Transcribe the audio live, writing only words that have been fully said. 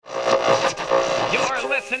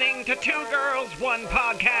Welcome to Two Girls, One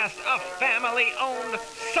Podcast, a family-owned,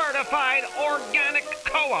 certified organic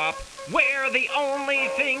co-op where the only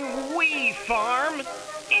thing we farm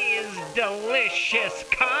is delicious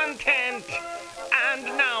content. And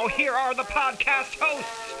now here are the podcast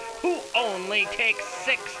hosts who only take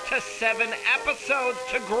 6 to 7 episodes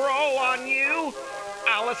to grow on you,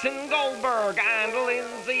 Allison Goldberg and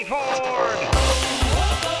Lindsay Ford.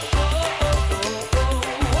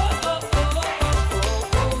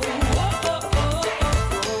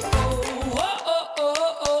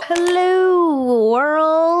 Hello,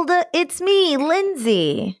 world. It's me,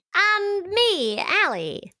 Lindsay. And me,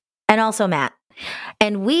 Allie. And also Matt.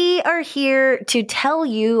 And we are here to tell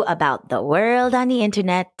you about the world on the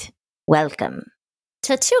internet. Welcome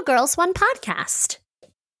to Two Girls, One Podcast.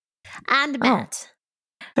 And Matt.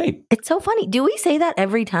 Hey. It's so funny. Do we say that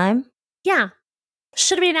every time? Yeah.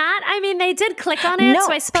 Should we not? I mean, they did click on it,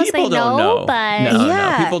 so I suppose they know. But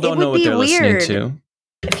No, people don't know what they're listening to.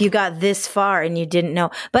 If you got this far and you didn't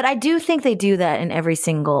know. But I do think they do that in every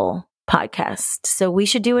single podcast. So we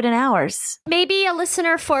should do it in ours. Maybe a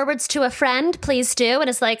listener forwards to a friend, please do. And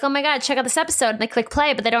it's like, oh my God, check out this episode. And they click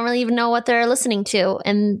play, but they don't really even know what they're listening to.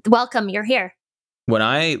 And welcome, you're here. When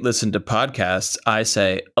I listen to podcasts, I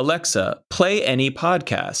say, Alexa, play any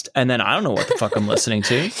podcast. And then I don't know what the fuck I'm listening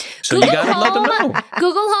to. So you got to let them know.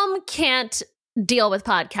 Google Home can't deal with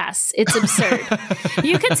podcasts. It's absurd.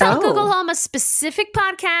 You can tell Google Home a specific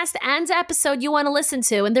podcast and episode you want to listen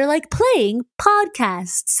to, and they're like, playing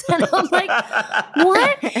podcasts. And I'm like,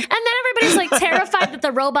 what? And then everybody's like terrified that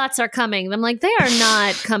the robots are coming. I'm like, they are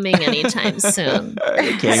not coming anytime soon.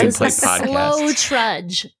 It's a slow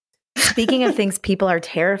trudge. Speaking of things people are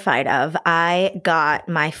terrified of, I got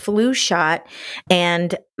my flu shot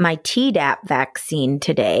and my Tdap vaccine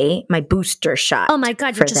today, my booster shot. Oh my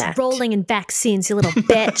God, you're just rolling in vaccines, you little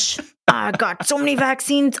bitch. I got so many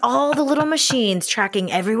vaccines, all the little machines tracking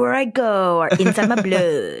everywhere I go are inside my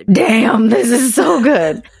blood. Damn, this is so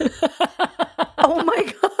good. Oh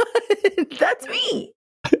my God, that's me.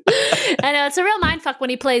 I know, it's a real mindfuck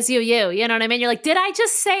when he plays you know what I mean? You're like,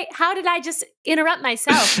 how did I just interrupt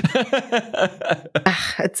myself?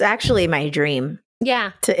 It's actually my dream.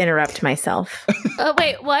 Yeah. To interrupt myself. Oh,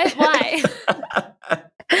 wait, what? Why?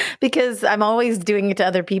 Because I'm always doing it to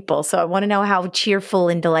other people. So I want to know how cheerful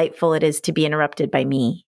and delightful it is to be interrupted by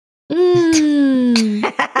me.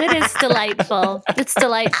 It is delightful. It's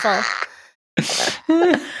delightful.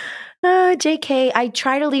 JK, I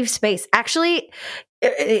try to leave space. Actually,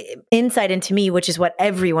 insight into me, which is what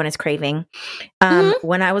everyone is craving.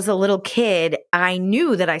 When I was a little kid, I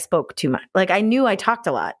knew that I spoke too much. Like, I knew I talked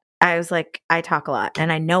a lot. I was like, I talk a lot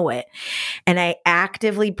and I know it. And I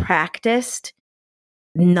actively practiced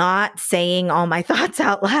not saying all my thoughts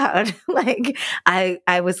out loud. Like,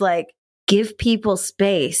 I was like, give people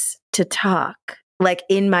space to talk. Like,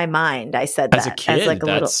 in my mind, I said that as a kid, as like a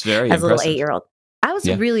little 8-year-old. I was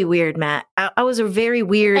really weird, Matt. I was a very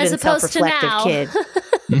weird as and self-reflective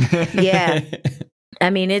kid. Yeah.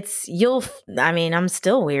 I mean, I'm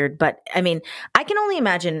still weird, but I mean, I can only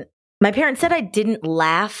imagine. My parents said I didn't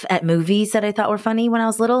laugh at movies that I thought were funny when I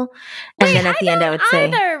was little. And then at the end I would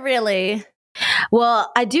say, really?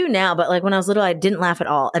 Well, I do now, but like when I was little, I didn't laugh at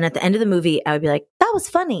all. And at the end of the movie, I would be like, that was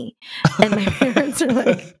funny. And my parents are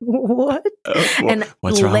like, what? And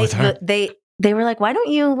what's wrong with her? They were like, why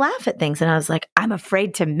don't you laugh at things? And I was like, I'm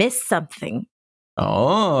afraid to miss something.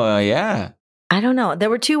 Oh, yeah. I don't know.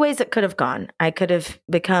 There were 2 ways it could have gone. I could have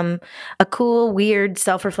become a cool, weird,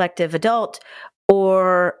 self-reflective adult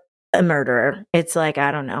or a murderer. It's like,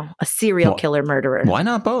 I don't know, a serial killer murderer. Why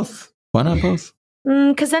not both?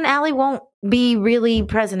 Because then Allie won't be really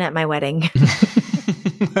present at my wedding.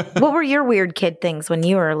 What were your weird kid things when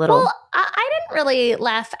you were little? Well, I didn't really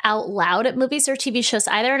laugh out loud at movies or TV shows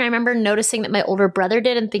either. And I remember noticing that my older brother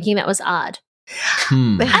did and thinking that was odd. I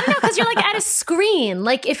don't know, because you're like at a screen.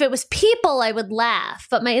 Like if it was people, I would laugh.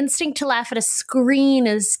 But my instinct to laugh at a screen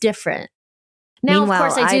is different. Now, Meanwhile,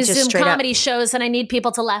 of course, I do Zoom comedy shows and I need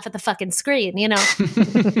people to laugh at the fucking screen, you know?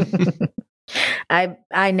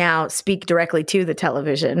 I now speak directly to the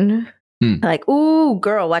television. Like, ooh,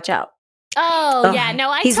 girl, watch out. Oh, yeah. No,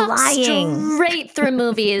 I talk lying. Straight through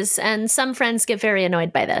movies, and some friends get very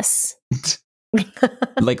annoyed by this.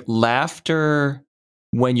 Like laughter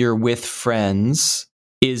when you're with friends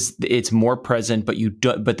it's more present,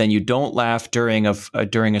 but then you don't laugh during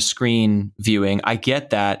a screen viewing. I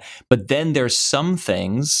get that, but then there's some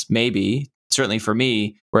things, maybe certainly for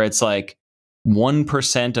me, where it's like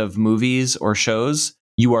 1% of movies or shows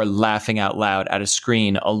you are laughing out loud at a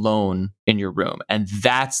screen alone in your room. And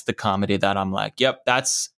that's the comedy that I'm like, yep,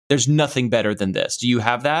 there's nothing better than this. Do you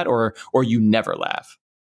have that or you never laugh?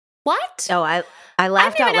 What? Oh, I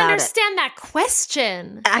laughed I out don't even loud. understand that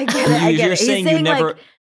question. I get it. I get You're it. He's saying you never. like,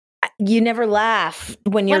 you never laugh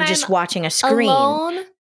when you're When just I'm watching a screen. Alone?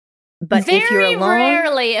 But Very if you're alone,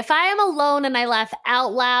 rarely, if I am alone and I laugh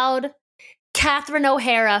out loud, Catherine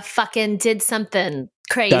O'Hara fucking did something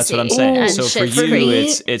crazy. That's what I'm saying. and So for Schitt's you,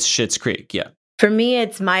 Creek. it's Schitt's Creek. Yeah. for me,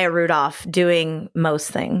 it's Maya Rudolph doing most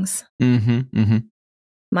things. Mm-hmm. Mm-hmm.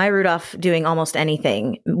 Maya Rudolph doing almost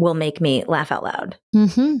anything will make me laugh out loud.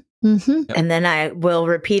 Mm-hmm. Mm-hmm. Yep. And then I will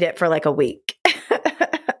repeat it for like a week.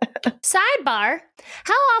 Sidebar: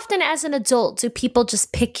 how often, as an adult, do people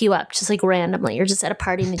just pick you up, just like randomly? You're just at a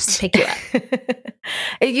party and they just pick you up.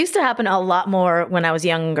 It used to happen a lot more when I was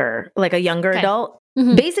younger, like a younger Okay. adult.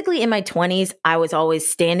 Mhm. Basically, in my 20s, I was always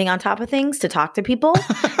standing on top of things to talk to people.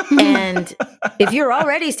 And if you're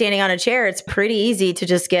already standing on a chair, it's pretty easy to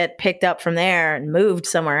just get picked up from there and moved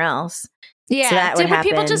somewhere else. Yeah, So that would would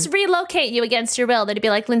people happen. just relocate you against your will? They'd be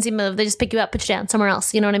like, Lindsay, move. They just pick you up, put you down somewhere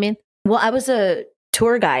else. You know what I mean? Well, I was a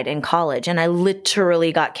tour guide in college and I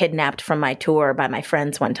literally got kidnapped from my tour by my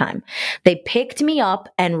friends one time. They picked me up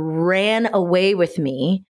and ran away with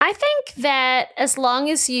me. I think that as long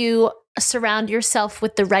as you surround yourself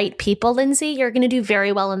with the right people, Lindsay, you're going to do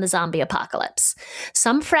very well in the zombie apocalypse.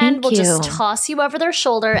 Some friend Thank will just you. toss you over their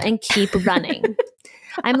shoulder and keep running.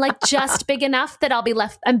 I'm like just big enough that I'll be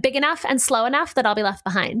left. I'm big enough and slow enough that I'll be left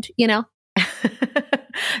behind. You know?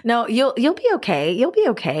 No, you'll be okay. You'll be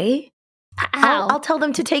okay. How? I'll tell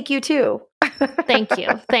them to take you too. Thank you.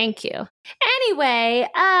 Thank you. Anyway,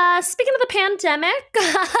 speaking of the pandemic,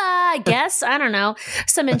 I guess, I don't know,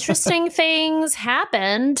 some interesting things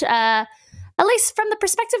happened. At least from the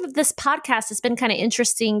perspective of this podcast, it's been kind of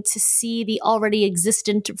interesting to see the already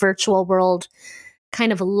existent virtual world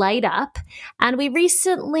kind of light up. And we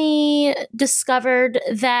recently discovered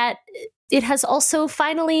that it has also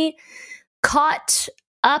finally caught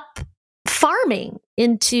up farming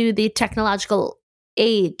into the technological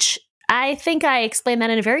age. I think I explained that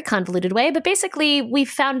in a very convoluted way, but basically we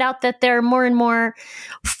found out that there are more and more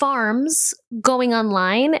farms going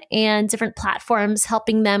online and different platforms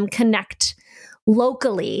helping them connect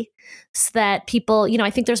locally so that people, I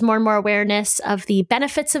think there's more and more awareness of the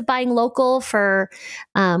benefits of buying local for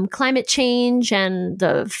climate change and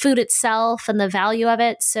the food itself and the value of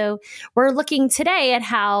it. So we're looking today at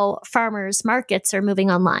how farmers markets are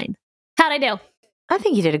moving online. How'd I do? I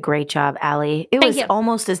think you did a great job, Allie. It Thank was you.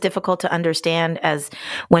 almost as difficult to understand as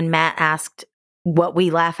when Matt asked what we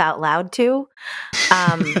laugh out loud to.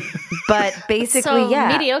 But basically, So yeah.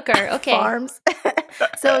 mediocre. Okay. Farms.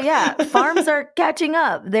 So yeah, farms are catching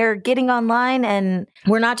up. They're getting online, and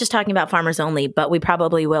we're not just talking about farmers only, but we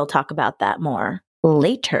probably will talk about that more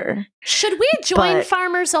later. Should we join But-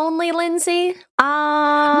 Farmers Only, Lindsay?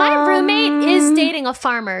 My roommate is dating a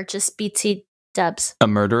farmer, just BT dubs. A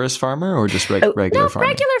murderous farmer or just regular No, farmer?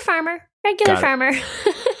 regular farmer. Regular Got it. farmer.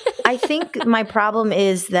 I think my problem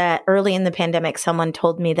is that early in the pandemic, someone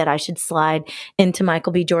told me that I should slide into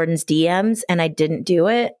Michael B. Jordan's DMs, and I didn't do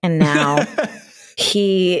it. And now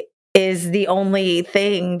he is the only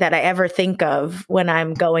thing that I ever think of when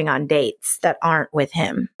I'm going on dates that aren't with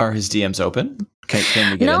him. Are his DMs open?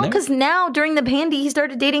 Can we get No, in there? because now during the pandy, he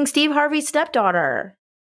started dating Steve Harvey's stepdaughter.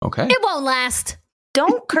 Okay. It won't last.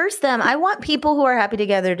 Don't curse them. I want people who are happy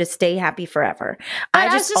together to stay happy forever. I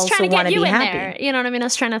I was just just trying to want get to you be in happy. there. You know what I mean? I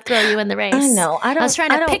was trying to throw you in the race. I know. I I was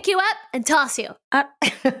trying to don't- pick you up and toss you.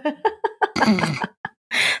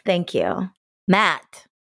 Thank you. Matt,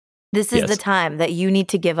 this is Yes. the time that you need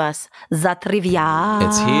to give us the trivia.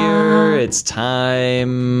 It's here. It's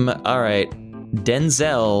time. All right.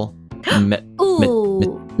 Denzel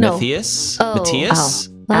Ooh. No. Matthias? Oh. Matthias?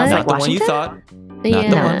 What? I was Not like, the one you Washington? thought. Not the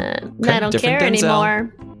Yeah. one. Okay, I don't different care Denzel.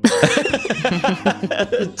 anymore.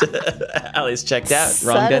 Ali's checked out.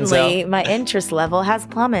 Wrong Suddenly, Denzel. my interest level has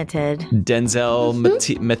plummeted. Denzel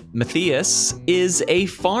Matthias is a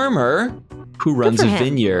farmer who runs for a him.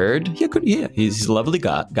 vineyard. Yeah, he's a lovely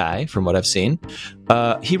guy from what I've seen.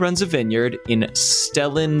 He runs a vineyard in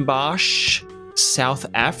Stellenbosch, South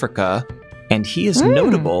Africa, and he is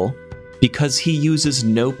notable because he uses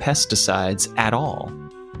no pesticides at all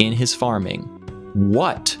in his farming.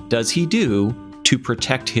 What does he do to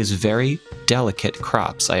protect his very delicate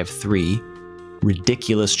crops? I have 3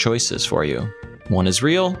 ridiculous choices for you. 1 is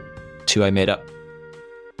real, 2 I made up.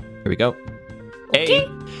 Here we go. A.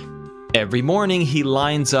 Every morning he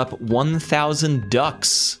lines up 1,000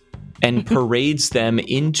 ducks and parades them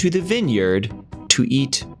into the vineyard to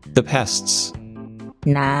eat the pests.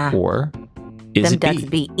 Nah, Or is them it ducks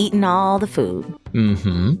B? be eating all the food.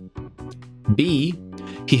 B.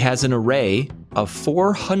 He has an array of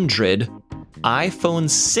 400 iPhone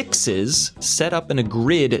 6s set up in a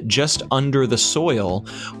grid just under the soil.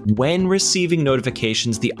 When receiving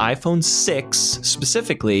notifications, the iPhone 6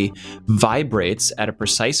 specifically vibrates at a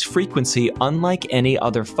precise frequency unlike any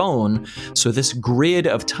other phone. So this grid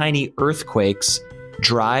of tiny earthquakes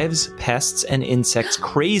drives pests and insects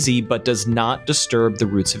crazy but does not disturb the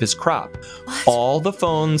roots of his crop. What? All the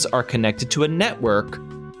phones are connected to a network,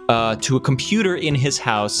 to a computer in his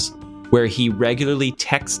house where he regularly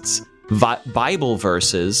texts Bible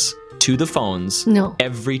verses to the phones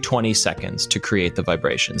every 20 seconds to create the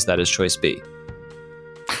vibrations. That is choice B.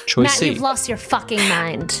 Choice Matt, C. you've lost your fucking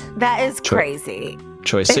mind. That is crazy.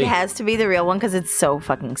 Choice C. It has to be the real one because it's so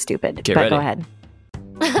fucking stupid. Get but ready. Go ahead.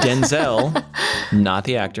 Denzel, not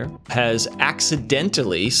the actor, has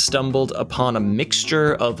accidentally stumbled upon a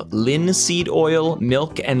mixture of linseed oil,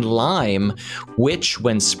 milk, and lime, which,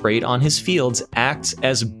 when sprayed on his fields, acts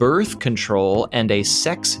as birth control and a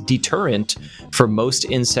sex deterrent for most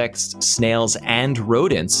insects, snails, and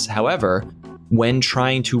rodents. However, when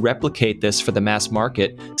trying to replicate this for the mass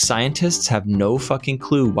market, scientists have no fucking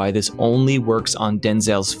clue why this only works on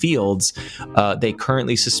Denzel's fields. They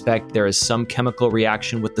currently suspect there is some chemical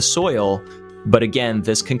reaction with the soil, but again,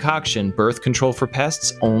 this concoction, birth control for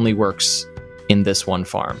pests, only works in this one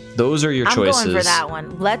farm. Those are your choices. I'm going for that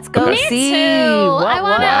one. Let's go see. Me too. I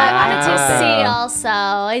wanted to happened. see also.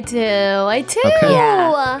 I do. Okay.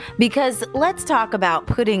 Yeah. Because let's talk about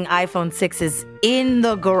putting iPhone 6s in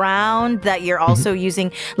the ground that you're also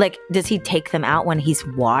using. Like, does he take them out when he's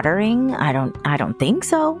watering? I don't think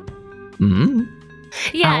so. Mm-hmm.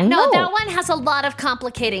 Yeah, no, that one has a lot of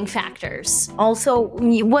complicating factors. Also,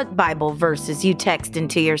 what Bible verses you texting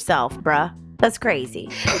to yourself, bruh? That's crazy.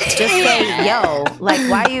 Just say, yo, like,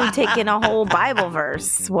 why are you taking a whole Bible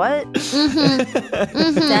verse? What?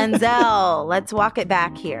 Denzel, let's walk it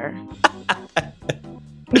back here.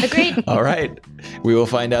 Agreed. All right. We will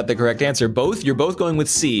find out the correct answer. You're both going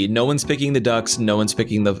with C. No one's picking the ducks. No one's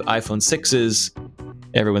picking the iPhone 6s.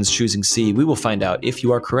 Everyone's choosing C. We will find out if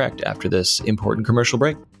you are correct after this important commercial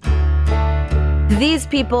break. These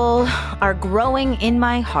people are growing in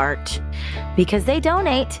my heart because they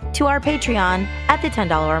donate to our Patreon at the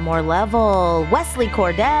 $10 or more level. Wesley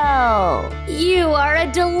Cordell. You are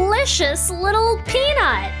a delicious little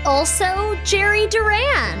peanut. Also, Jerry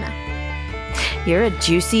Duran. You're a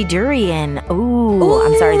juicy durian. Ooh,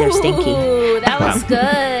 I'm sorry, they're stinky. Ooh, that was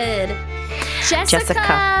good.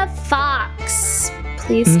 Jessica Fox.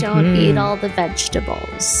 Please don't eat all the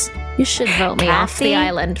vegetables. You should vote me off the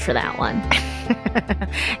island for that one.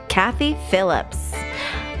 Kathy Phillips.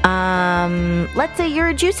 Let's say you're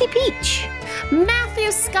a juicy peach.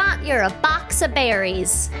 Matthew Scott, you're a box of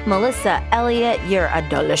berries. Melissa Elliott, you're a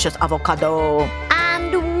delicious avocado.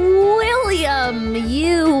 And William,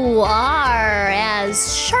 you are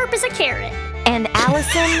as sharp as a carrot. And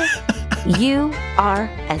Allison, you are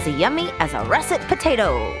as yummy as a russet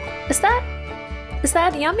potato. Is that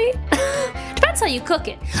yummy? Depends how you cook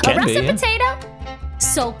it. Can a russet be. potato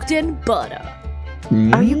soaked in butter.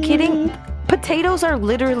 Are you kidding? Potatoes are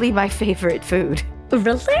literally my favorite food.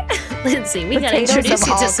 Really? Lindsay, we gotta Potatoes introduce of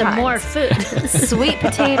you to all some kinds. more food. Sweet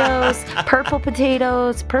potatoes, purple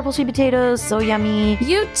sweet potatoes, so yummy.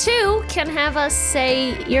 You too can have us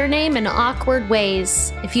say your name in awkward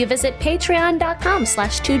ways if you visit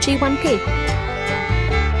patreon.com/2G1P.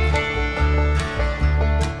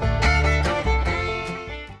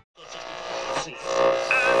 And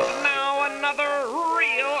now another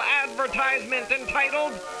real advertisement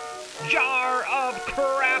entitled Jar of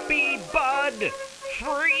Crappy Bud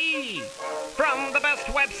Free. From the best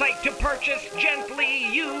website to purchase gently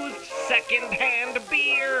used second-hand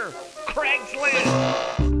beer, Craigslist.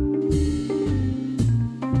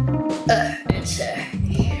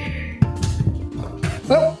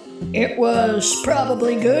 Well, it was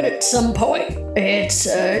probably good at some point. It's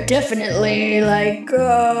definitely like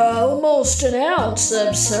almost an ounce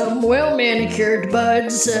of some well-manicured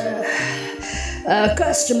buds. A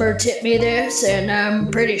customer tipped me this, and I'm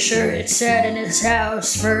pretty sure it sat in his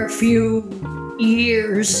house for a few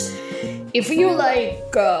years. If you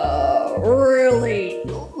like really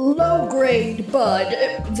low-grade bud,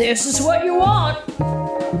 this is what you want.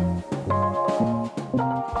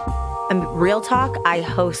 Real talk, I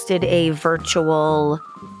hosted a virtual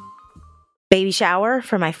baby shower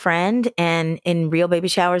for my friend, and in real baby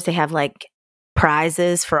showers, they have like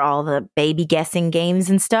prizes for all the baby guessing games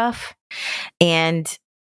and stuff. And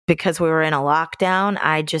because we were in a lockdown,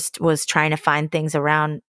 I just was trying to find things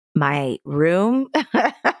around my room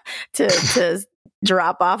to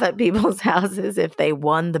drop off at people's houses if they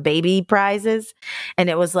won the baby prizes. And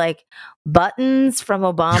it was like buttons from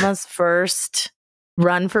Obama's first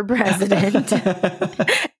run for president.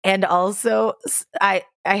 And also, I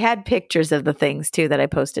had pictures of the things too that I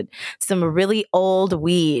posted. Some really old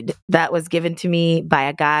weed that was given to me by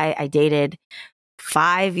a guy I dated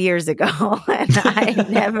 5 years ago, and I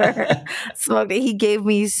never smoked it. He gave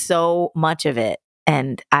me so much of it,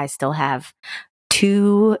 and I still have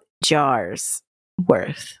 2 jars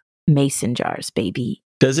worth. Mason jars, baby.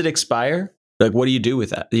 Does it expire? Like, what do you do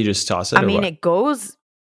with that? You just toss it? I mean, it goes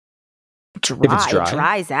dry. It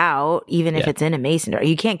dries out, even if it's in a mason jar.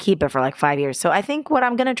 You can't keep it for like 5 years. So I think what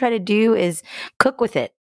I'm going to try to do is cook with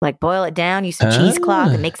it. Like boil it down, use some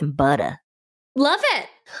cheesecloth, and make some butter. Love it.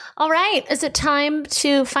 All right. Is it time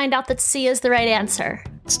to find out that C is the right answer?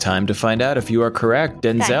 It's time to find out if you are correct.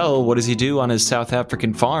 Denzel, what does he do on his South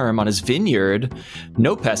African farm, on his vineyard?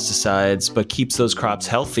 No pesticides, but keeps those crops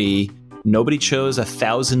healthy. Nobody chose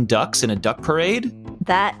 1,000 ducks in a duck parade?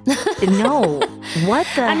 No. What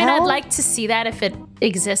the hell? I mean, I'd like to see that if it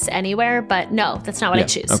exists anywhere, but no, that's not what I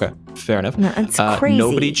choose. Okay, fair enough. No, it's crazy.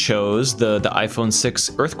 Nobody chose the iPhone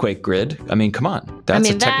 6 earthquake grid. I mean, come on. That's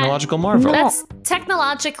a technological marvel. That's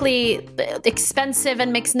technologically expensive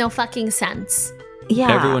and makes no fucking sense.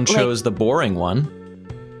 Yeah. Everyone chose the boring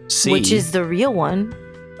one. C, which is the real one.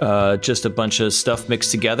 Just a bunch of stuff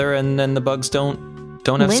mixed together, and then the bugs don't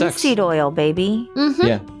have sex. Linseed oil, baby. Mm-hmm.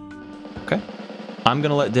 Yeah. Okay. I'm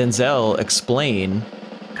going to let Denzel explain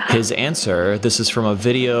his answer. This is from a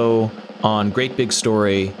video on Great Big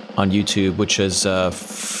Story on YouTube, which is a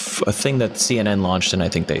thing that CNN launched, and I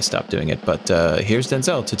think they stopped doing it. But here's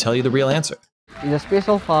Denzel to tell you the real answer. It's a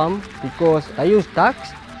special farm because I use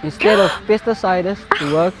ducks instead of pesticides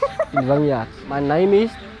to work in vineyards. My name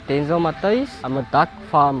is Denzel Matthijs. I'm a duck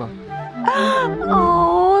farmer.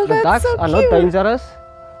 Oh, The that's ducks so are cute. not dangerous.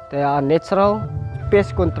 They are natural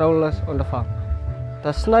pest controllers on the farm.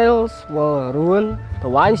 The snails will ruin the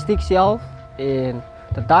wine stick shelf, and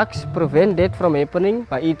the ducks prevent that from happening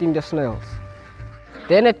by eating the snails.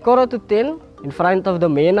 Then at 9:45 in front of the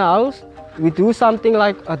main house, we do something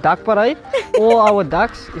like a duck parade. All our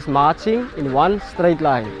ducks is marching in one straight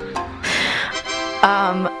line.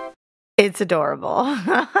 It's adorable. I'm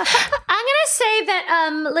going to say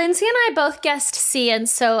that Lindsay and I both guessed C, and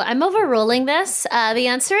so I'm overruling this. The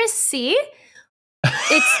answer is C.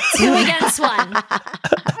 It's 2 against 1.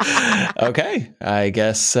 Okay. I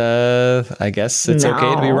guess it's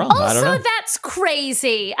okay to be wrong. I don't know. Also, that's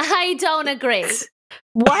crazy. I don't agree.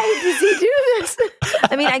 Why does he do this?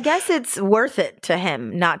 I mean, I guess it's worth it to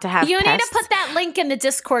him not to have You need pests. to put that link in the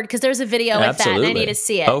Discord because there's a video with that and I need to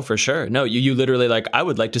see it. Oh, for sure. No, you literally I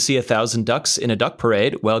would like to see 1,000 ducks in a duck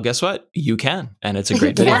parade. Well, guess what? You can. And it's a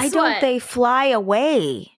great video. Why don't they fly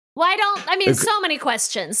away? So many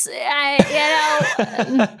questions.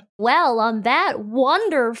 Well, on that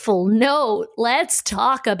wonderful note, let's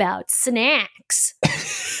talk about snacks.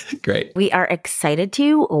 Great. We are excited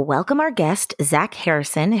to welcome our guest, Zach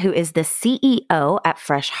Harrison, who is the CEO at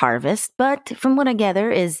Fresh Harvest, but from what I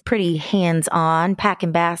gather is pretty hands-on,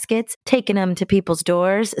 packing baskets, taking them to people's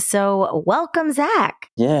doors. So welcome, Zach.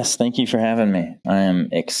 Yes, thank you for having me. I am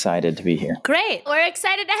excited to be here. Great. We're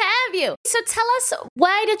excited to have you. So tell us,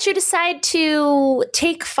 why did you decide to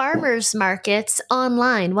take farmers markets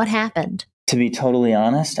online? What happened? To be totally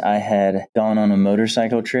honest, I had gone on a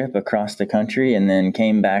motorcycle trip across the country and then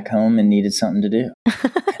came back home and needed something to do.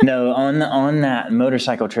 No, on that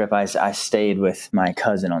motorcycle trip, I stayed with my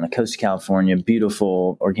cousin on the coast of California,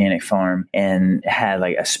 beautiful organic farm, and had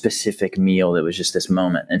like a specific meal that was just this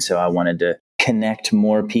moment. And so I wanted to connect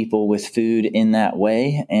more people with food in that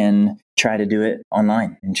way and try to do it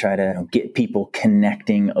online and try to get people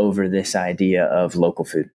connecting over this idea of local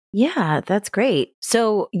food. Yeah, that's great.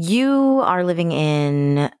 So you are living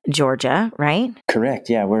in Georgia, right? Correct.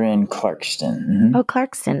 Yeah, we're in Clarkston. Mm-hmm. Oh,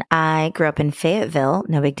 Clarkston. I grew up in Fayetteville.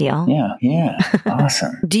 No big deal. Yeah.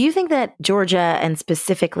 Awesome. Do you think that Georgia and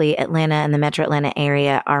specifically Atlanta and the metro Atlanta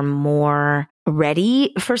area are more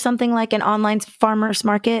ready for something like an online farmers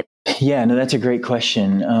market? Yeah, no, that's a great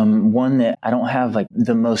question. One that I don't have like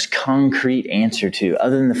the most concrete answer to,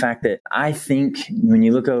 other than the fact that I think when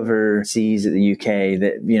you look overseas at the UK,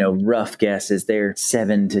 that, rough guess is they're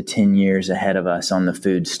 7 to 10 years ahead of us on the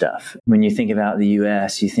food stuff. When you think about the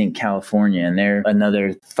US, you think California, and they're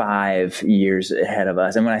another 5 years ahead of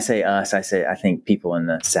us. And when I say us, I think people in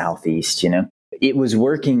the Southeast, It was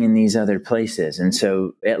working in these other places. And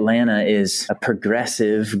so Atlanta is a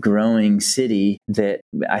progressive, growing city that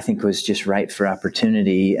I think was just ripe for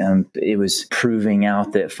opportunity. It was proving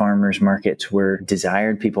out that farmers markets were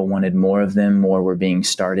desired. People wanted more of them. More were being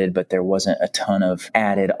started, but there wasn't a ton of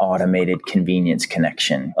added automated convenience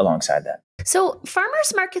connection alongside that. So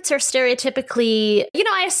farmers markets are stereotypically,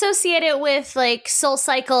 I associate it with like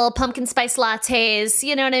SoulCycle, pumpkin spice lattes,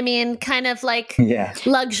 you know what I mean? Kind of like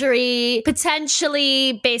luxury,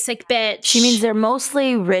 potentially basic bitch. She means they're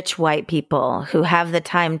mostly rich white people who have the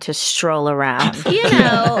time to stroll around. So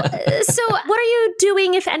what are you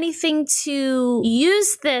doing, if anything, to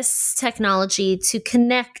use this technology to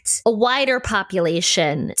connect a wider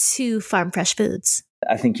population to farm fresh foods?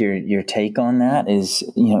 I think your take on that is,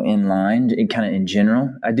 in line, kind of in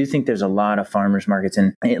general. I do think there's a lot of farmers markets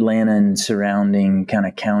in Atlanta and surrounding kind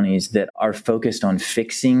of counties that are focused on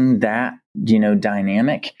fixing that,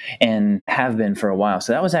 dynamic, and have been for a while.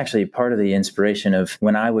 So that was actually part of the inspiration of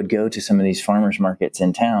when I would go to some of these farmers markets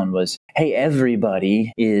in town was, hey,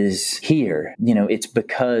 everybody is here. It's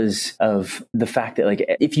because of the fact that, like,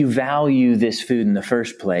 if you value this food in the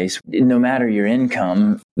first place, no matter your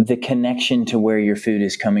income, the connection to where your food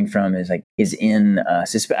is coming from is in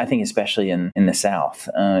us. I think especially in the South.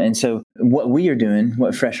 And so what we are doing,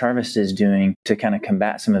 what Fresh Harvest is doing to kind of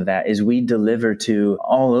combat some of that, is we deliver to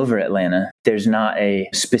all over Atlanta. There's not a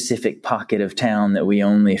specific pocket of town that we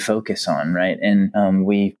only focus on, right? And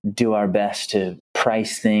we do our best to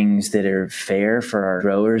price things that are fair for our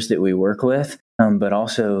growers that we work with, but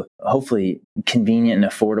also hopefully convenient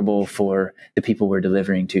and affordable for the people we're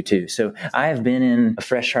delivering to too. So I have been in a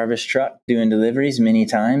Fresh Harvest truck doing deliveries many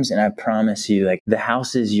times, and I promise you, like, the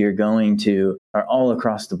houses you're going to are all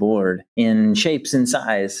across the board in shapes and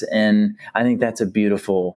size. And I think that's a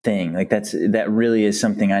beautiful thing. Like that really is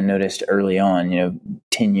something I noticed early on,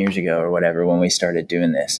 10 years ago or whatever, when we started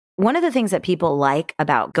doing this. One of the things that people like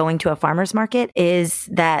about going to a farmer's market is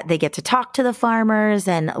that they get to talk to the farmers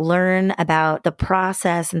and learn about the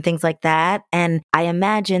process and things like that. And I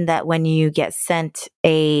imagine that when you get sent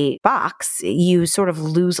a box, you sort of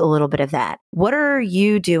lose a little bit of that. What are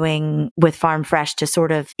you doing with Farm Fresh to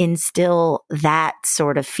sort of instill that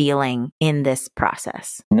sort of feeling in this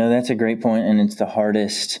process? No, that's a great point, and it's the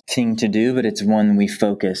hardest thing to do, but it's one we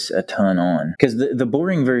focus a ton on. Because the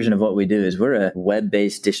boring version of what we do is we're a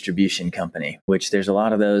web-based distribution company, which there's a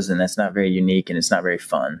lot of those, and that's not very unique, and it's not very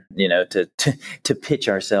fun, to pitch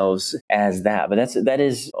ourselves as that. But that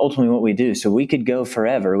is ultimately what we do. So we could go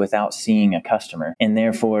forever without seeing a customer, and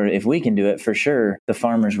therefore, if we can do it, for sure, the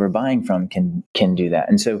farmers we're buying from can do that.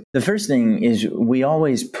 And so the first thing is we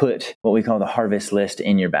always put what we call the harvest list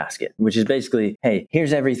in your basket, which is basically, hey,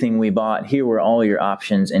 here's everything we bought, here were all your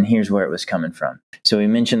options, and here's where it was coming from. So we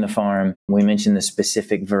mentioned the farm, we mentioned the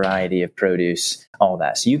specific variety of produce, all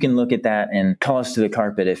that. So you can look at that and call us to the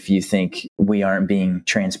carpet if you think we aren't being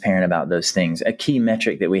transparent about those things. A key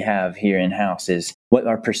metric that we have here in-house is what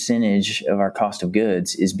our percentage of our cost of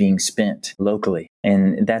goods is being spent locally.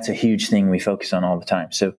 And that's a huge thing we focus on all the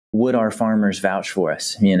time. So would our farmers vouch for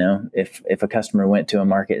us? If a customer went to a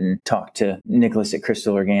market and talked to Nicholas at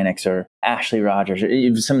Crystal Organics or Ashley Rogers,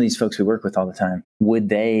 or some of these folks we work with all the time, would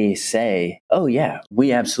they say, oh yeah,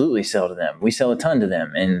 we absolutely sell to them. We sell a ton to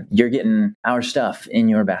them, and you're getting our stuff in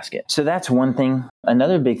your basket. So that's one thing.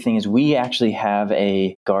 Another big thing is we actually have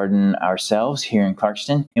a garden ourselves here in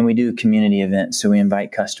Clarkston, and we do community events. So we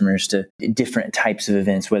invite customers to different types of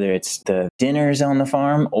events, whether it's the dinners on the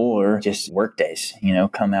farm or just work days,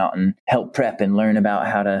 come out and help prep and learn about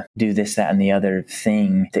how to do this, that, and the other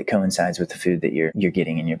thing that coincides with the food that you're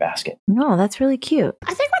getting in your basket. No, that's really cute.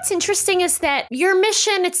 I think what's interesting is that your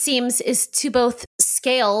mission, it seems, is to both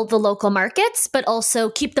scale the local markets, but also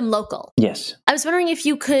keep them local. Yes. I was wondering if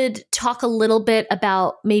you could talk a little bit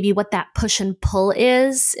about maybe what that push and pull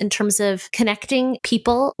is in terms of connecting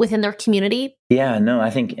people within their community. Yeah, no, I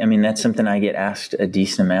mean, that's something I get asked a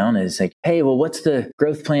decent amount is like, hey, well, what's the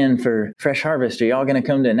growth plan for Fresh Harvest? Are y'all going to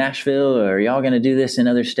come to Nashville, or are y'all going to do this in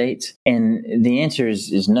other states? And the answer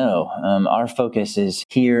is no. Our focus is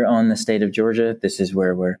here on the state of Georgia. This is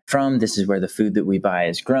where we're from. This is where the food that we buy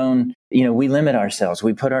is grown. We limit ourselves.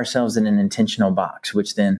 We put ourselves in an intentional box,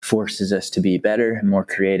 which then forces us to be better and more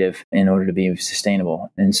creative in order to be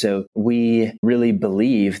sustainable. And so we really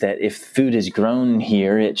believe that if food is grown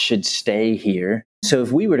here, it should stay here. So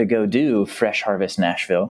if we were to go do Fresh Harvest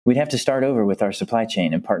Nashville, we'd have to start over with our supply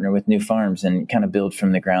chain and partner with new farms and kind of build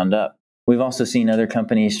from the ground up. We've also seen other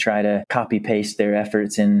companies try to copy paste their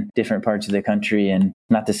efforts in different parts of the country. And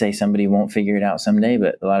not to say somebody won't figure it out someday,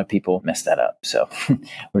 but a lot of people mess that up. So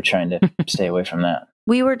we're trying to stay away from that.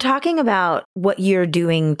 We were talking about what you're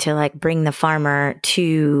doing to like bring the farmer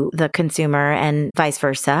to the consumer and vice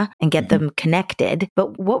versa and get them connected.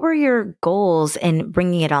 But what were your goals in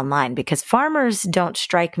bringing it online? Because farmers don't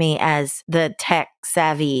strike me as the tech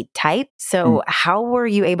savvy type. So how were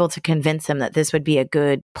you able to convince them that this would be a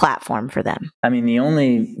good platform for them? I mean, the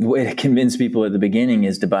only way to convince people at the beginning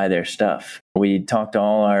is to buy their stuff. We talked to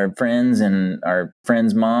all our friends and our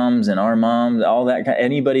friends' moms and our moms, all that,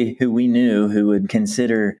 anybody who we knew who would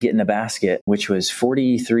consider getting a basket, which was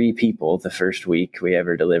 43 people the first week we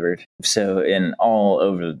ever delivered. So in all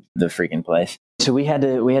over the freaking place. So we had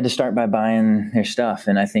to start by buying their stuff.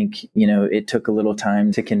 And I think, it took a little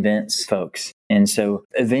time to convince folks. And so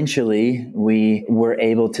eventually we were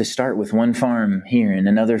able to start with one farm here and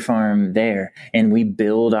another farm there, and we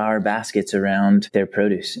build our baskets around their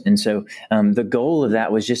produce. And so the goal of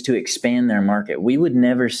that was just to expand their market. We would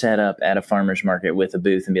never set up at a farmer's market with a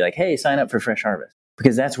booth and be like, hey, sign up for Fresh Harvest,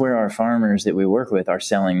 because that's where our farmers that we work with are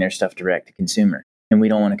selling their stuff direct to consumer. And we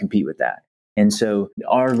don't want to compete with that. And so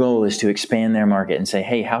our goal is to expand their market and say,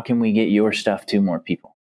 hey, how can we get your stuff to more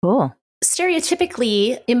people? Cool.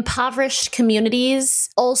 Stereotypically, impoverished communities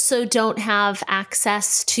also don't have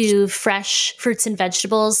access to fresh fruits and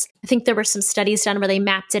vegetables. I think there were some studies done where they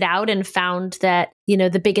mapped it out and found that,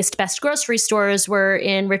 the biggest, best grocery stores were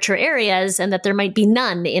in richer areas and that there might be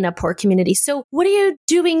none in a poor community. So what are you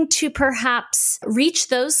doing to perhaps reach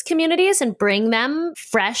those communities and bring them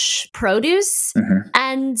fresh produce?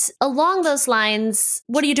 And along those lines,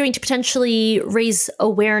 what are you doing to potentially raise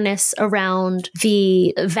awareness around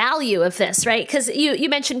the value of this, right? Because you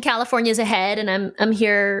mentioned California's ahead, and I'm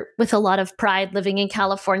here with a lot of pride living in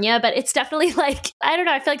California, but it's definitely like, I don't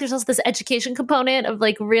know, I feel like there's also this education component of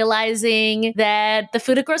like realizing that the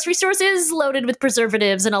food at grocery stores is loaded with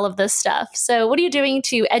preservatives and all of this stuff. So what are you doing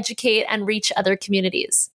to educate and reach other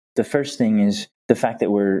communities? The first thing is the fact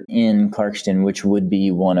that we're in Clarkston, which would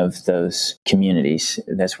be one of those communities.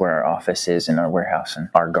 That's where our office is and our warehouse and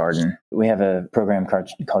our garden. We have a program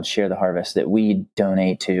called Share the Harvest that we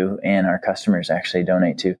donate to, and our customers actually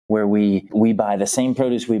donate to, where we buy the same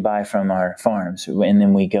produce we buy from our farms, and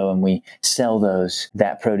then we go and we sell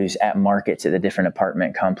that produce at markets at the different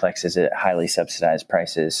apartment complexes at highly subsidized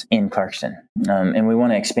prices in Clarkston. And we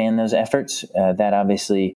want to expand those efforts. That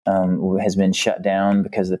obviously has been shut down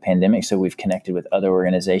because of the pandemic, so we've connected with other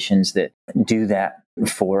organizations that do that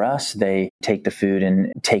for us. They take the food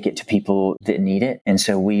and take it to people that need it. And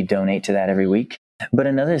so we donate to that every week. But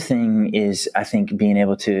another thing is, I think, being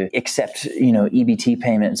able to accept, EBT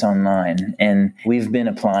payments online. And we've been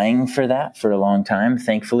applying for that for a long time,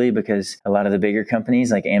 thankfully, because a lot of the bigger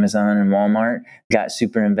companies like Amazon and Walmart got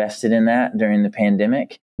super invested in that during the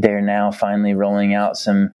pandemic. They're now finally rolling out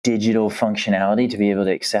some digital functionality to be able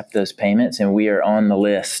to accept those payments. And we are on the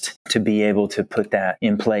list to be able to put that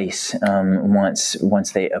in place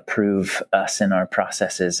once they approve us and our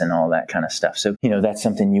processes and all that kind of stuff. So, that's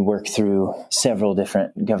something you work through several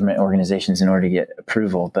different government organizations in order to get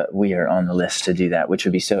approval. But we are on the list to do that, which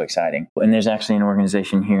would be so exciting. And there's actually an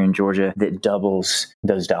organization here in Georgia that doubles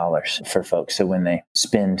those dollars for folks. So when they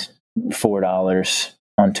spend $4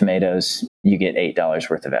 on tomatoes, you get $8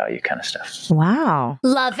 worth of value kind of stuff. Wow.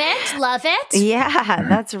 Love it. Love it. Yeah,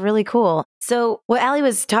 that's really cool. So what Allie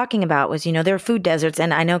was talking about was, there are food deserts,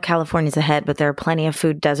 and I know California's ahead, but there are plenty of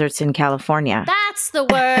food deserts in California. That's the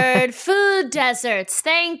word. Food deserts.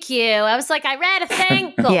 Thank you. I was like, I read a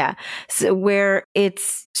thing. Cool. Yeah. So where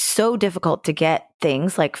it's so difficult to get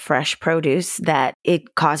things like fresh produce that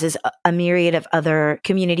it causes a myriad of other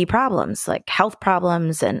community problems, like health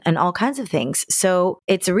problems and all kinds of things. So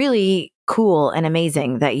it's really cool and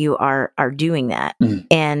amazing that you are doing that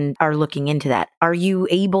and are looking into that. Are you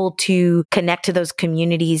able to connect to those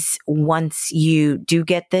communities once you do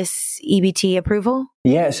get this EBT approval?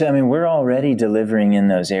 Yeah, so we're already delivering in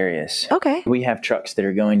those areas. Okay. We have trucks that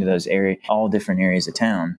are going to those areas, all different areas of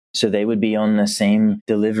town. So they would be on the same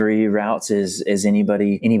delivery routes as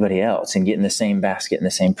anybody else and getting the same basket and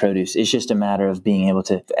the same produce. It's just a matter of being able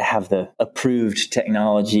to have the approved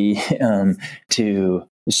technology to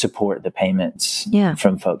support the payments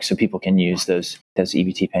from folks so people can use those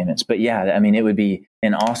EBT payments. But yeah, it would be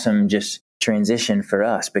an awesome just transition for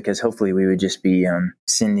us, because hopefully we would just be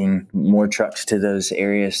sending more trucks to those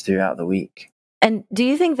areas throughout the week. And do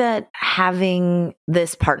you think that having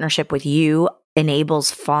this partnership with you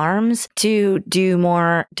enables farms to do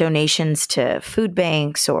more donations to food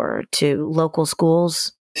banks or to local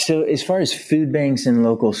schools? So as far as food banks and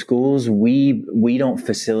local schools, we don't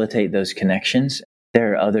facilitate those connections.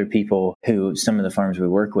 There are other people who some of the farms we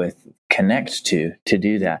work with connect to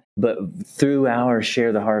do that. But through our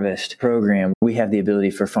Share the Harvest program, we have the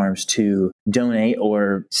ability for farms to donate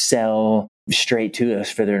or sell straight to us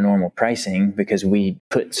for their normal pricing because we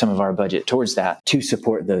put some of our budget towards that to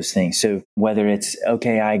support those things. So whether it's,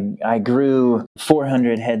 okay, I grew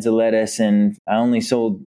 400 heads of lettuce and I only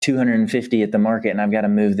sold 250 at the market and I've got to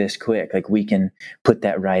move this quick, like we can put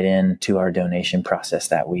that right into our donation process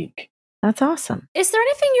that week. That's awesome. Is there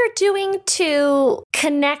anything you're doing to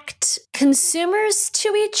connect consumers to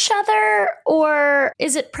each other, or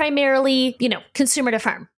is it primarily, consumer to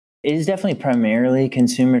farm? It is definitely primarily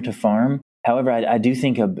consumer to farm. However, I do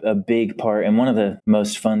think a big part, and one of the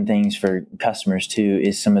most fun things for customers too,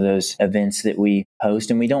 is some of those events that we host.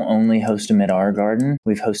 And we don't only host them at our garden.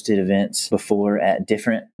 We've hosted events before at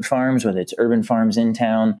different farms, whether it's urban farms in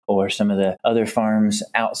town or some of the other farms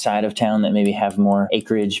outside of town that maybe have more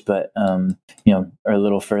acreage, but are a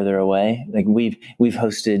little further away. Like we've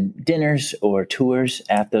hosted dinners or tours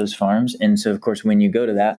at those farms. And so, of course, when you go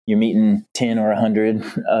to that, you're meeting 10 or 100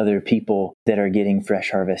 other people that are getting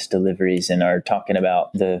fresh harvest deliveries and are talking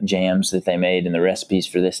about the jams that they made and the recipes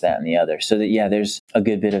for this, that, and the other. So that, yeah, there's a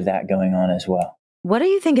good bit of that going on as well. What do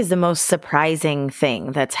you think is the most surprising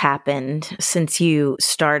thing that's happened since you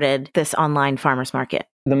started this online farmers market?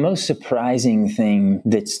 The most surprising thing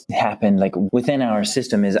that's happened like within our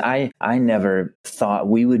system is I never thought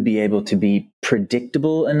we would be able to be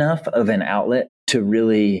predictable enough of an outlet to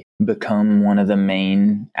really become one of the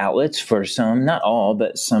main outlets for some, not all,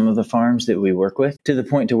 but some of the farms that we work with, to the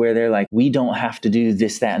point to where they're like, we don't have to do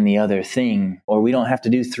this, that, and the other thing, or we don't have to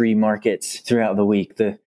do 3 markets throughout the week.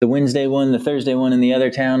 The Wednesday one, the Thursday one in the other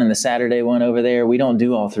town, and the Saturday one over there. We don't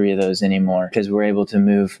do all 3 of those anymore because we're able to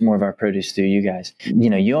move more of our produce through you guys.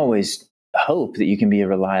 You always hope that you can be a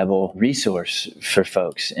reliable resource for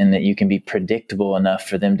folks and that you can be predictable enough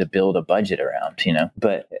for them to build a budget around,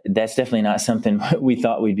 but that's definitely not something we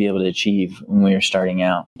thought we'd be able to achieve when we were starting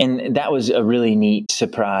out. And that was a really neat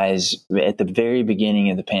surprise at the very beginning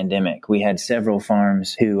of the pandemic. We had several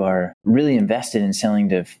farms who are really invested in selling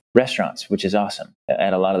to restaurants, which is awesome.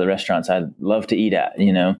 At a lot of the restaurants I'd love to eat at,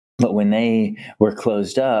 but when they were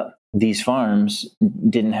closed up, these farms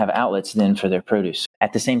didn't have outlets then for their produce.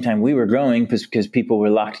 At the same time we were growing because people were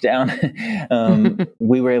locked down,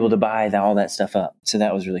 we were able to buy all that stuff up. So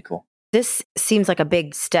that was really cool. This seems like a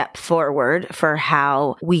big step forward for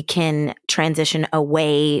how we can transition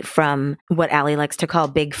away from what Allie likes to call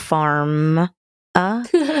big farm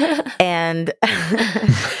and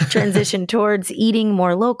transition towards eating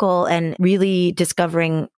more local and really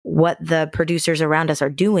discovering what the producers around us are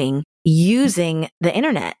doing using the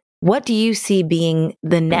internet. What do you see being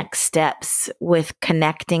the next steps with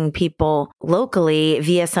connecting people locally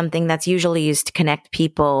via something that's usually used to connect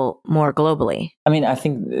people more globally? I mean, I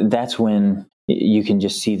think that's when you can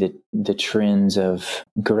just see the trends of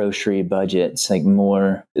grocery budgets, like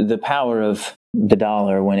more the power of the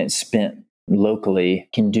dollar when it's spent locally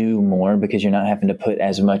can do more because you're not having to put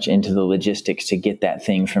as much into the logistics to get that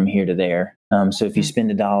thing from here to there. So if you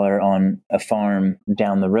spend $1 on a farm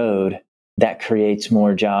down the road, that creates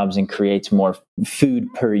more jobs and creates more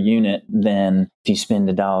food per unit than if you spend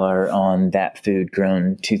 $1 on that food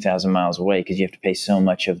grown 2,000 miles away, because you have to pay so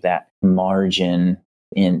much of that margin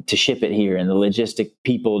in to ship it here and the logistic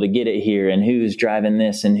people to get it here and who's driving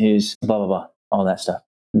this and who's blah, blah, blah, all that stuff.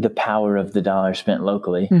 The power of the dollar spent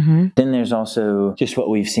locally. Mm-hmm. Then there's also just what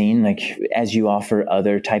we've seen, like as you offer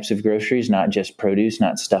other types of groceries, not just produce,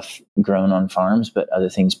 not stuff grown on farms, but other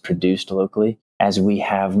things produced locally. As we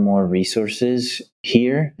have more resources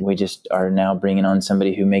here, we just are now bringing on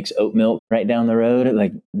somebody who makes oat milk right down the road.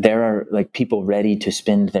 Like there are like people ready to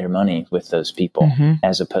spend their money with those people, mm-hmm.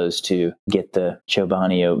 as opposed to get the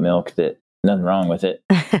Chobani oat milk that nothing wrong with it.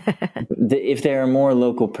 If there are more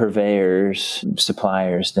local purveyors,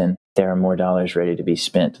 suppliers, then there are more dollars ready to be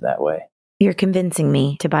spent that way. You're convincing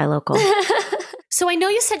me to buy local. So I know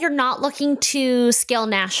you said you're not looking to scale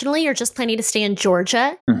nationally. You're just planning to stay in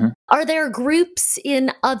Georgia. Mm-hmm. Are there groups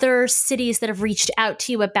in other cities that have reached out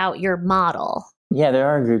to you about your model? Yeah, there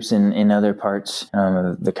are groups in other parts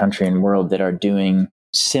of the country and world that are doing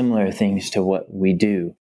similar things to what we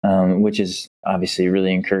do, which is obviously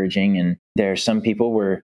really encouraging. And there are some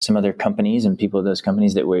other companies and people of those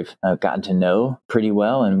companies that we've gotten to know pretty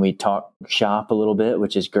well. And we talk shop a little bit,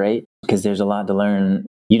 which is great because there's a lot to learn.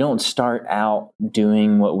 You don't start out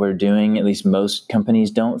doing what we're doing, at least most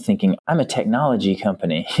companies don't, thinking, I'm a technology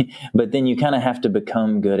company. But then you kind of have to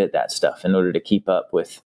become good at that stuff in order to keep up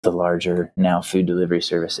with the larger now food delivery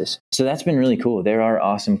services. So that's been really cool. There are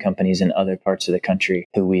awesome companies in other parts of the country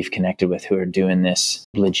who we've connected with who are doing this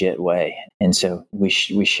legit way. And so we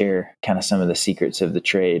share kind of some of the secrets of the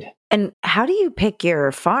trade. And how do you pick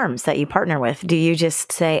your farms that you partner with? Do you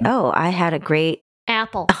just say, oh, I had a great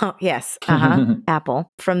Apple. Oh, yes. Apple.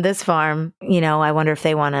 From this farm, I wonder if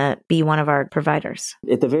they want to be one of our providers.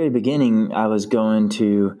 At the very beginning, I was going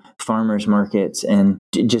to farmers markets and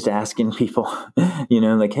just asking people,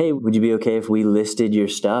 like, hey, would you be okay if we listed your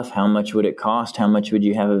stuff? How much would it cost? How much would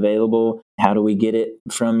you have available? How do we get it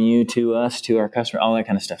from you to us, to our customer, all that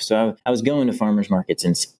kind of stuff. So I was going to farmers markets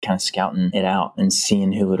and kind of scouting it out and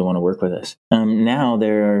seeing who would want to work with us. Now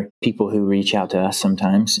there are people who reach out to us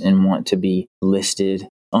sometimes and want to be listed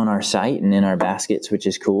on our site and in our baskets, which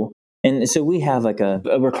is cool. And so we have like a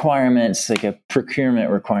procurement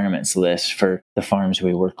requirements list for the farms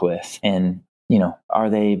we work with. And, are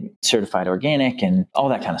they certified organic and all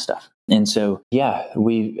that kind of stuff. And so,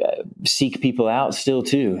 we seek people out still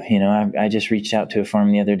too. I just reached out to a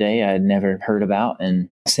farm the other day I had never heard about and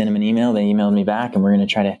sent them an email. They emailed me back, and we're going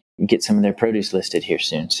to try to get some of their produce listed here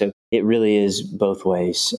soon. So it really is both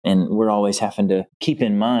ways. And we're always having to keep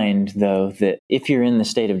in mind, though, that if you're in the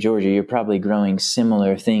state of Georgia, you're probably growing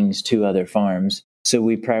similar things to other farms. So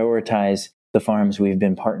we prioritize the farms we've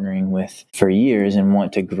been partnering with for years and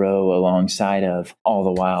want to grow alongside of, all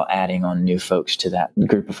the while adding on new folks to that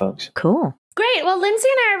group of folks. Cool. Great. Well, Lindsay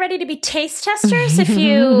and I are ready to be taste testers. If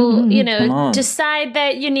you, decide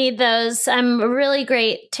that you need those. I'm a really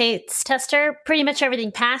great taste tester. Pretty much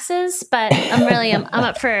everything passes, but I'm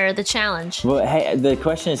up for the challenge. Well, hey, the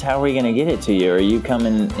question is, how are we going to get it to you? Are you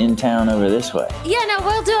coming in town over this way? Yeah, no,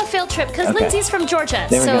 we'll do a field trip because Lindsay's from Georgia.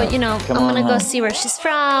 There we go. I'm going to go see where she's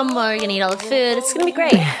from. We're going to eat all the food. It's going to be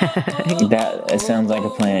great. That sounds like a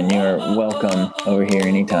plan. You are welcome over here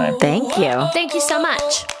anytime. Thank you. Thank you so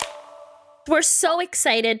much. We're so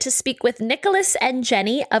excited to speak with Nicholas and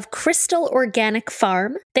Jenny of Crystal Organic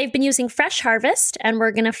Farm. They've been using Fresh Harvest, and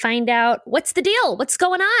we're going to find out what's the deal. What's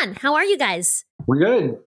going on? How are you guys? We're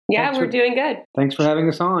good. Yeah, we're doing good. Thanks for having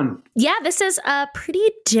us on. Yeah, this is pretty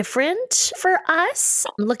different for us.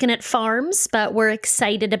 I'm looking at farms, but we're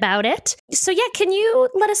excited about it. So can you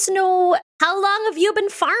let us know, how long have you been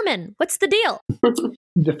farming? What's the deal?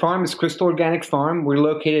 The farm is Crystal Organic Farm. We're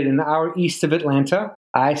located an hour east of Atlanta.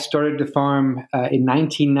 I started the farm in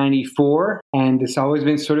 1994, and it's always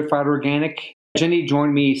been certified organic. Jenny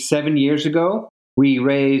joined me 7 years ago. We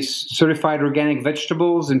raise certified organic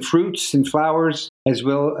vegetables and fruits and flowers, as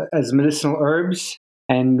well as medicinal herbs.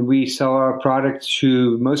 And we sell our product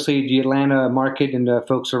to mostly the Atlanta market and the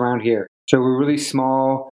folks around here. So we're really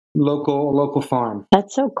small, local farm.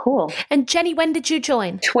 That's so cool. And Jenny, when did you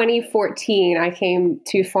join? 2014, I came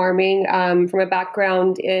to farming from a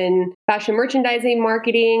background in fashion merchandising,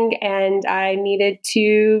 marketing, and I needed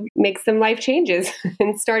to make some life changes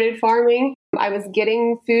and started farming. I was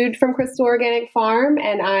getting food from Crystal Organic Farm,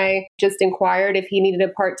 and I just inquired if he needed a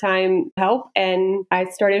part-time help, and I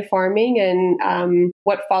started farming, and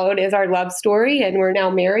what followed is our love story, and we're now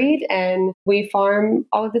married, and we farm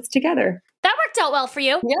all of this together. That worked out well for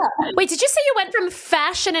you. Yeah. Wait, did you say you went from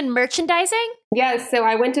fashion and merchandising? Yes. So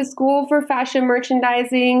I went to school for fashion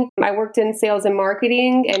merchandising. I worked in sales and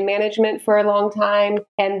marketing and management for a long time.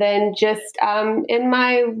 And then just in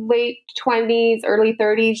my late 20s, early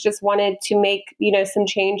 30s, just wanted to make, some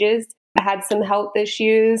changes. I had some health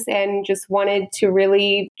issues and just wanted to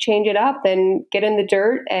really change it up and get in the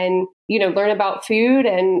dirt and, learn about food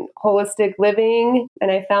and holistic living.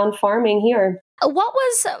 And I found farming here. What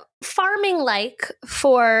was farming like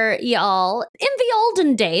for y'all in the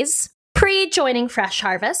olden days, pre-joining Fresh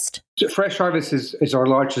Harvest? Fresh Harvest is our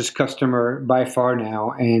largest customer by far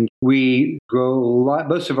now, and we grow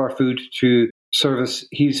most of our food to service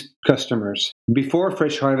his customers. Before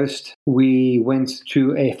Fresh Harvest, we went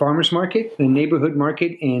to a farmer's market, a neighborhood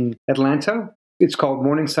market in Atlanta. It's called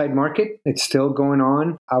Morningside Market. It's still going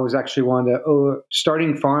on. I was actually one of the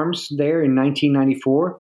starting farms there in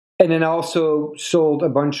 1994. And then I also sold a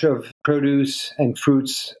bunch of produce and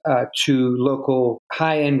fruits to local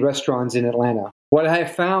high-end restaurants in Atlanta. What I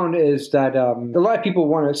have found is that a lot of people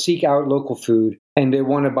want to seek out local food and they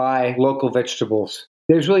want to buy local vegetables.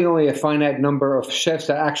 There's really only a finite number of chefs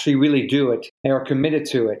that actually really do it and are committed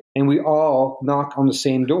to it. And we all knock on the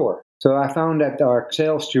same door. So I found that our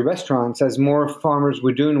sales to restaurants, as more farmers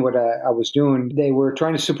were doing what I was doing, they were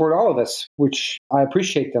trying to support all of us, which I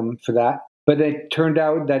appreciate them for that. But it turned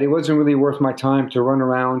out that it wasn't really worth my time to run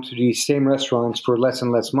around to these same restaurants for less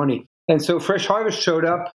and less money. And so Fresh Harvest showed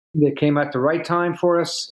up. They came at the right time for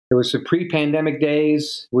us. It was the pre-pandemic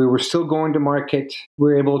days. We were still going to market.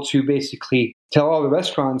 We were able to basically tell all the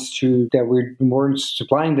restaurants that we weren't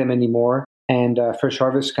supplying them anymore. And Fresh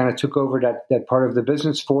Harvest kind of took over that part of the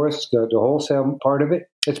business for us, the wholesale part of it.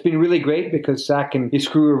 It's been really great because Zach and his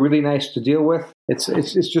crew are really nice to deal with. It's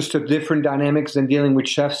just a different dynamics than dealing with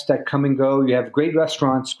chefs that come and go. You have great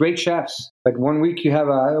restaurants, great chefs, but one week you have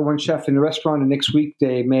one chef in the restaurant, and next week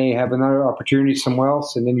they may have another opportunity somewhere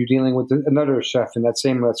else, and then you're dealing with another chef in that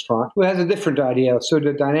same restaurant who has a different idea. So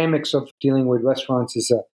the dynamics of dealing with restaurants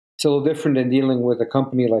is it's a little different than dealing with a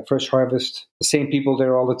company like Fresh Harvest. The same people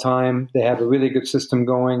there all the time. They have a really good system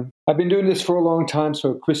going. I've been doing this for a long time,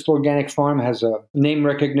 so Crystal Organic Farm has a name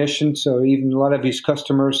recognition, so even a lot of these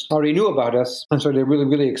customers already knew about us, and so they're really,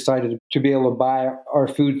 really excited to be able to buy our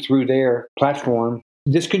food through their platform.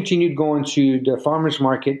 Discontinued going to the farmer's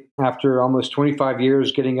market after almost 25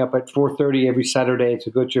 years, getting up at 4:30 every Saturday to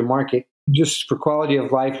go to a market. Just for quality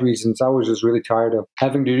of life reasons, I was just really tired of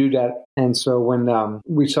having to do that. And so when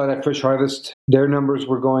we saw that Fresh Harvest, their numbers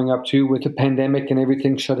were going up too with the pandemic and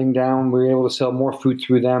everything shutting down. We were able to sell more food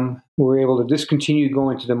through them. We were able to discontinue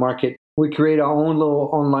going to the market. We create our own little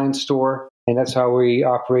online store, and that's how we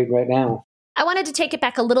operate right now. I wanted to take it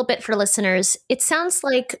back a little bit for listeners. It sounds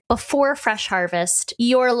like before Fresh Harvest,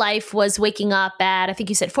 your life was waking up at, I think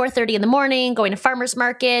you said 4:30 in the morning, going to farmers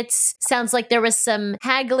markets. Sounds like there was some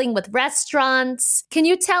haggling with restaurants. Can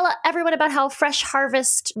you tell everyone about how Fresh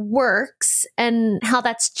Harvest works and how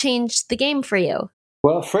that's changed the game for you?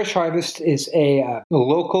 Well, Fresh Harvest is a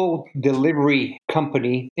local delivery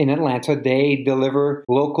company in Atlanta. They deliver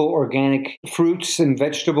local organic fruits and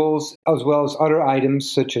vegetables, as well as other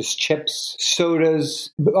items such as chips, sodas,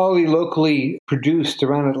 all locally produced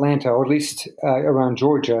around Atlanta, or at least around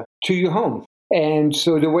Georgia, to your home. And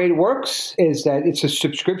so the way it works is that it's a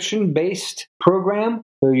subscription-based program.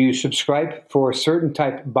 So you subscribe for a certain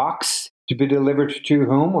type box to be delivered to your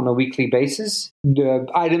home on a weekly basis. The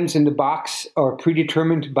items in the box are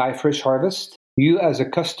predetermined by Fresh Harvest. You as a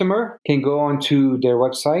customer can go onto their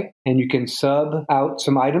website and you can sub out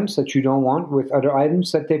some items that you don't want with other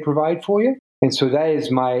items that they provide for you. And so that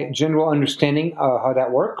is my general understanding of how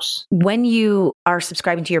that works. When you are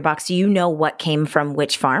subscribing to your box, do you know what came from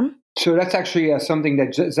which farm? So that's actually something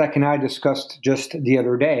that Zach and I discussed just the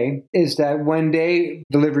other day, is that when they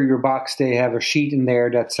deliver your box, they have a sheet in there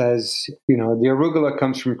that says, the arugula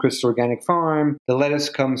comes from Crystal Organic Farm, the lettuce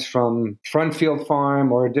comes from Frontfield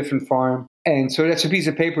Farm or a different farm. And so that's a piece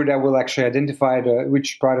of paper that will actually identify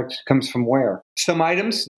which product comes from where. Some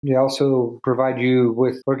items, they also provide you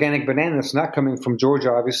with organic bananas, not coming from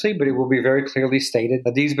Georgia, obviously, but it will be very clearly stated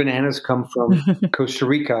that these bananas come from Costa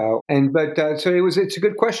Rica. So it's a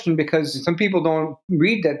good question because some people don't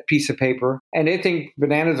read that piece of paper and they think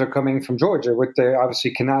bananas are coming from Georgia, which they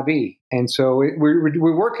obviously cannot be. And so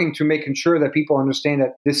we're working to making sure that people understand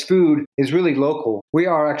that this food is really local. We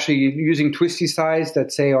are actually using twisty sides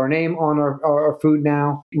that say our name on our food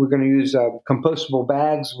now. We're going to use compostable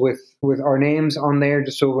bags with our names on there,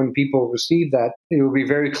 just so when people receive that, it will be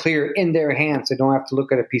very clear in their hands. They don't have to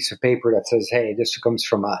look at a piece of paper that says, hey, this comes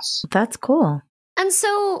from us. That's cool. And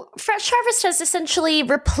so Fresh Harvest has essentially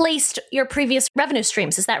replaced your previous revenue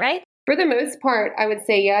streams. Is that right? For the most part, I would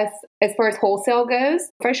say yes. As far as wholesale goes,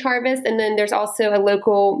 Fresh Harvest, and then there's also a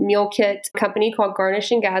local meal kit company called Garnish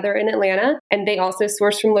and Gather in Atlanta, and they also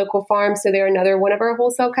source from local farms, so they're another one of our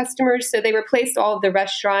wholesale customers. So they replaced all of the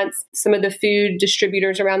restaurants, some of the food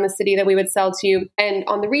distributors around the city that we would sell to. And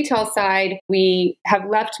on the retail side, we have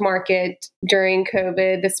left market during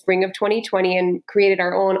COVID, the spring of 2020, and created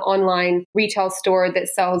our own online retail store that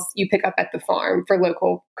sells you pick up at the farm for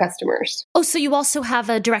local customers. Oh, so you also have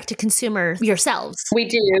a direct-to-consumer yourselves? We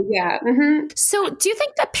do, yeah. Mm-hmm. So do you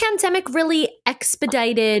think the pandemic really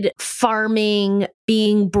expedited farming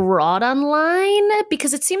being brought online?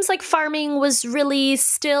 Because it seems like farming was really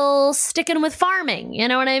still sticking with farming. You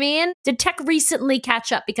know what I mean? Did tech recently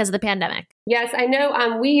catch up because of the pandemic? Yes, I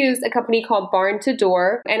know we use a company called Barn to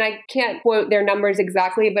Door, and I can't quote their numbers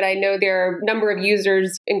exactly, but I know their number of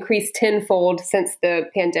users increased tenfold since the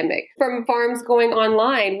pandemic. From farms going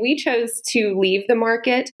online, we chose to leave the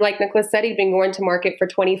market. Like Nicholas said, he'd been going to market for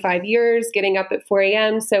 25 years, getting up at 4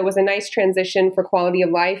 a.m. So it was a nice transition for quality of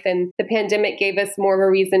life. And the pandemic gave us more of a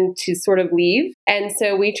reason to sort of leave. And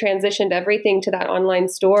so we transitioned everything to that online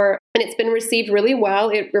store. And it's been received really well.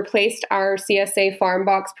 It replaced our CSA Farm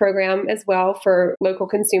Box program as well. well for local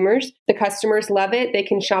consumers. The customers love it. They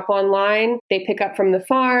can shop online. They pick up from the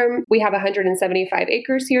farm. We have 175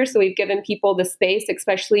 acres here, so we've given people the space,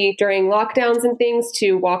 especially during lockdowns and things,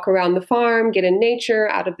 to walk around the farm, get in nature,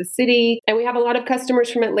 out of the city. And we have a lot of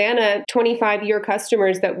customers from Atlanta, 25-year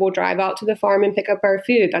customers that will drive out to the farm and pick up our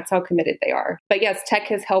food. That's how committed they are. But yes, tech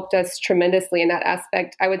has helped us tremendously in that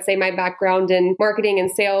aspect. I would say my background in marketing and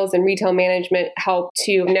sales and retail management helped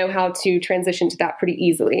to know how to transition to that pretty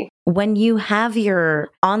easily. When you have your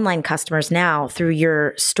online customers now through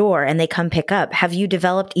your store and they come pick up, have you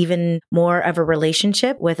developed even more of a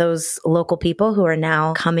relationship with those local people who are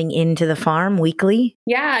now coming into the farm weekly?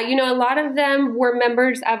 Yeah, a lot of them were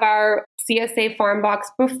members of our CSA Farm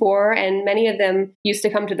Box before, and many of them used to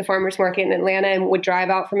come to the farmers market in Atlanta and would drive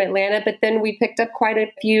out from Atlanta. But then we picked up quite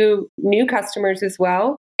a few new customers as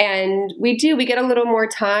well. And we get a little more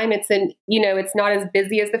time. It's not as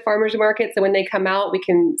busy as the farmers market. So when they come out, we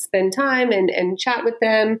can spend time and chat with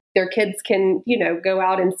them. Their kids can, go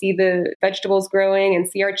out and see the vegetables growing and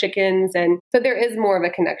see our chickens. And so there is more of a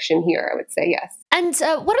connection here, I would say, yes. And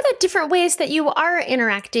what are the different ways that you are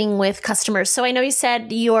interacting with customers? So I know you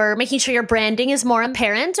said you're making sure your branding is more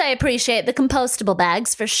apparent. I appreciate the compostable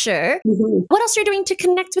bags for sure. Mm-hmm. What else are you doing to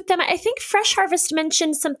connect with them? I think Fresh Harvest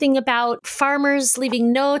mentioned something about farmers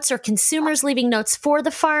leaving notes or consumers leaving notes for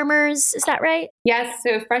the farmers. Is that right? Yes.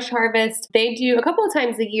 So Fresh Harvest, they do a couple of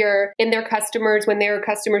times a year in their customers, when their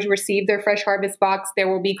customers receive their Fresh Harvest box, there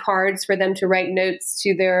will be cards for them to write notes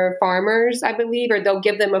to their farmers, I believe, or they'll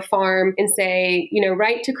give them a farm and say,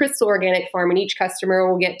 write to Crystal Organic Farm, and each customer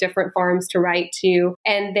will get different farms to write to.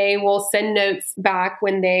 And they will send notes back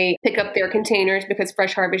when they pick up their containers, because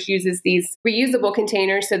Fresh Harvest uses these reusable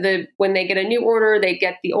containers. So when they get a new order, they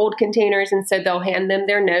get the old containers, and so they'll hand them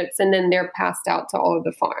their notes, and then they're passed out to all of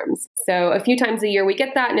the farms. So a few times a year we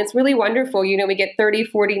get that, and it's really wonderful. We get 30,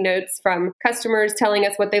 40 notes from customers telling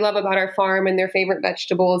us what they love about our farm and their favorite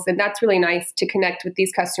vegetables. And that's really nice to connect with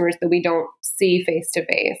these customers that we don't see face to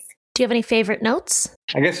face. Do you have any favorite notes?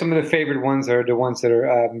 I guess some of the favorite ones are the ones that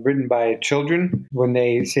are written by children when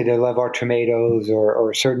they say they love our tomatoes or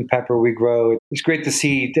a certain pepper we grow. It's great to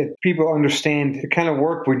see that people understand the kind of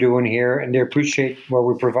work we're doing here and they appreciate what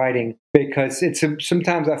we're providing, because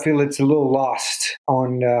sometimes I feel it's a little lost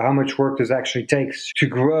on how much work this actually takes to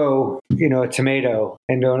grow, a tomato.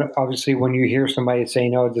 And obviously when you hear somebody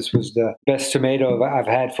saying, "Oh, this was the best tomato I've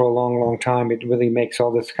had for a long, long time," it really makes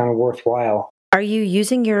all this kind of worthwhile. Are you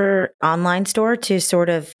using your online store to sort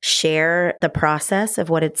of share the process of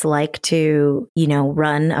what it's like to,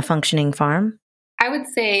 run a functioning farm? I would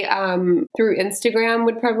say through Instagram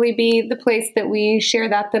would probably be the place that we share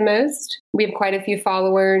that the most. We have quite a few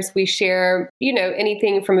followers. We share,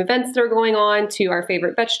 anything from events that are going on to our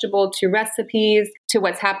favorite vegetable, to recipes, to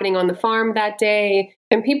what's happening on the farm that day.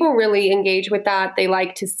 And people really engage with that. They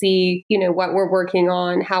like to see, what we're working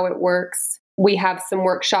on, how it works. We have some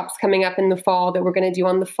workshops coming up in the fall that we're going to do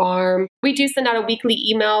on the farm. We do send out a weekly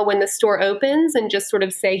email when the store opens and just sort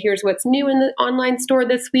of say, here's what's new in the online store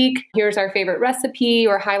this week. Here's our favorite recipe,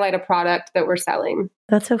 or highlight a product that we're selling.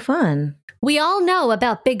 That's so fun. We all know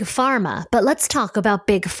about Big Pharma, but let's talk about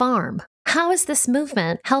Big Farm. How is this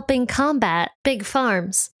movement helping combat big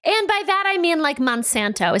farms? And by that, I mean like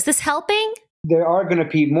Monsanto. Is this helping? There are going to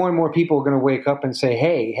be more and more people are going to wake up and say,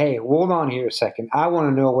 hey, hold on here a second. I want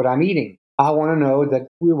to know what I'm eating. I want to know that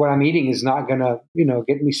what I'm eating is not going to,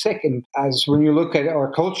 get me sick. And as when you look at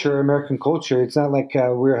our culture, American culture, it's not like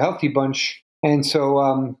we're a healthy bunch. And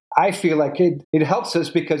so I feel like it helps us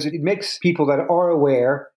because it makes people that are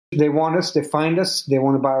aware. They want us, they find us, they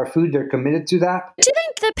want to buy our food, they're committed to that. Do you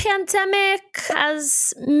think the pandemic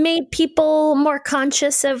has made people more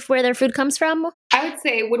conscious of where their food comes from? I would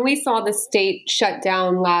say when we saw the state shut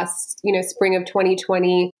down last, spring of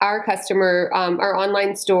 2020, our our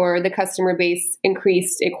online store, the customer base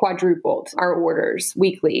increased, it quadrupled our orders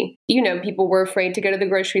weekly. People were afraid to go to the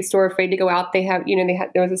grocery store, afraid to go out. There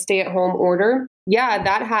was a stay-at-home order. Yeah,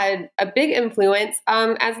 that had a big influence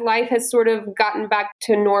as life has sort of gotten back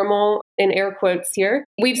to normal, in air quotes here.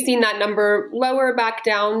 We've seen that number lower back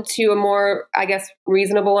down to a more,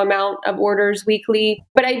 reasonable amount of orders weekly.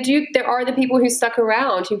 But there are the people who stuck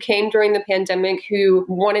around, who came during the pandemic, who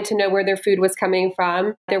wanted to know where their food was coming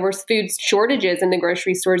from. There were food shortages in the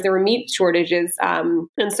grocery stores. There were meat shortages and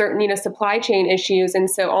certain, supply chain issues. And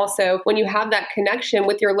so also when you have that connection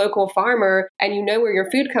with your local farmer and you know where your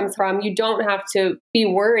food comes from, you don't have to be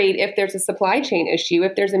worried if there's a supply chain issue,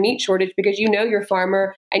 if there's a meat shortage, because you know your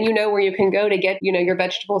farmer and you know where you can go to get, your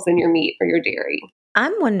vegetables and your meat or your dairy.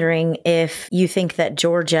 I'm wondering if you think that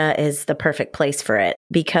Georgia is the perfect place for it,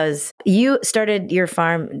 because you started your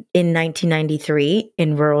farm in 1993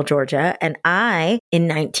 in rural Georgia, and I, in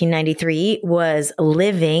 1993, was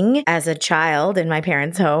living as a child in my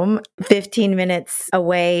parents' home 15 minutes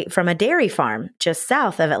away from a dairy farm just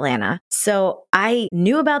south of Atlanta. So I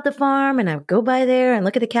knew about the farm and I would go by there and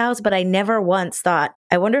look at the cows, but I never once thought,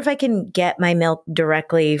 I wonder if I can get my milk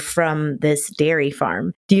directly from this dairy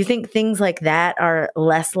farm. Do you think things like that are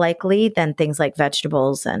less likely than things like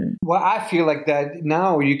vegetables? And well, I feel like that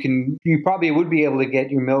now you probably would be able to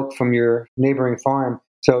get your milk from your neighboring farm.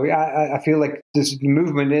 So I feel like this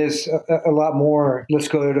movement is a lot more, let's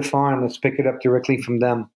go to the farm, let's pick it up directly from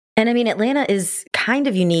them. And I mean, Atlanta is kind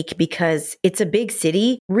of unique because it's a big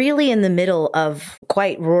city, really in the middle of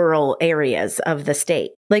quite rural areas of the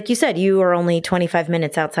state. Like you said, you are only 25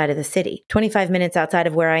 minutes outside of the city. 25 minutes outside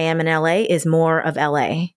of where I am in LA is more of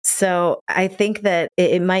LA. So I think that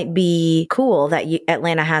it might be cool that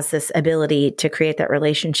Atlanta has this ability to create that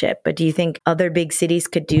relationship. But do you think other big cities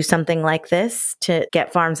could do something like this to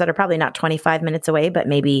get farms that are probably not 25 minutes away, but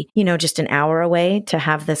maybe, just an hour away to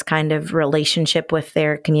have this kind of relationship with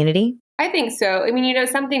their community? I think so. I mean,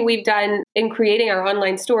 something we've done in creating our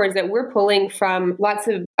online store is that we're pulling from lots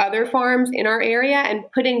of other farms in our area and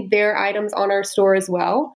putting their items on our store as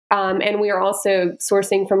well. And we are also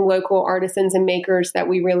sourcing from local artisans and makers that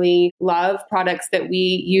we really love, products that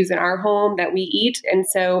we use in our home, that we eat. And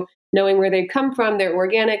so knowing where they've come from, they're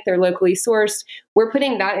organic, they're locally sourced. We're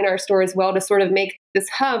putting that in our store as well to sort of make this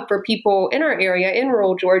hub for people in our area in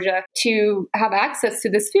rural Georgia to have access to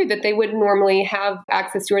this food that they wouldn't normally have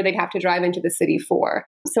access to or they'd have to drive into the city for.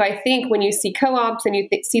 So I think when you see co-ops and you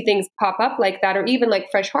see things pop up like that, or even like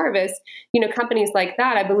Fresh Harvest, companies like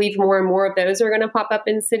that, I believe more and more of those are going to pop up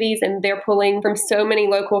in cities and they're pulling from so many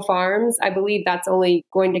local farms. I believe that's only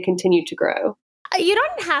going to continue to grow. You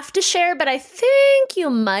don't have to share, but I think you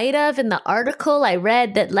might have in the article I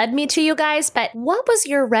read that led me to you guys. But what was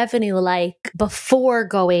your revenue like before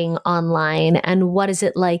going online, and what is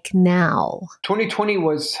it like now? 2020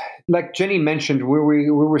 was, like Jenny mentioned, where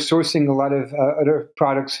we were sourcing a lot of other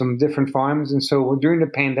products from different farms. And so during the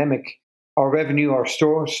pandemic, our revenue, our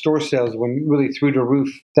store sales went really through the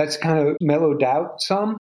roof. That's kind of mellowed out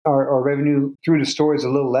some. Our revenue through the store is a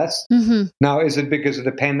little less. Mm-hmm. Now, is it because of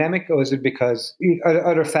the pandemic or is it because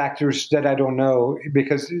other factors that I don't know?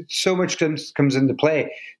 Because so much comes into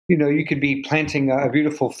play. You could be planting a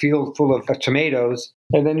beautiful field full of tomatoes,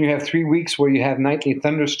 and then you have 3 weeks where you have nightly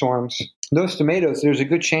thunderstorms. Those tomatoes, there's a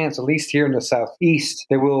good chance, at least here in the southeast,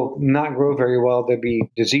 they will not grow very well.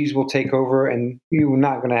 Disease will take over, and you're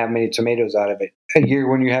not going to have many tomatoes out of it. A year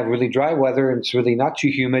when you have really dry weather and it's really not too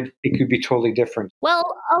humid, it could be totally different. Well,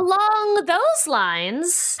 along those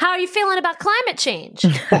lines, how are you feeling about climate change?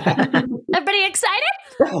 Everybody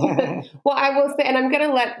excited? Well, I will say, and I'm going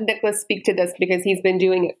to let Nicholas speak to this because he's been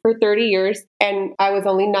doing it for 30 years, and I was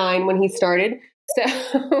only 9 when he started. So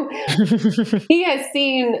he has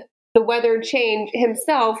seen the weather change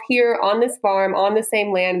himself here on this farm, on the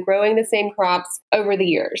same land, growing the same crops over the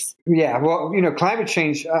years. Yeah, well, climate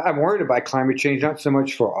change, I'm worried about climate change, not so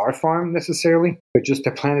much for our farm necessarily, but just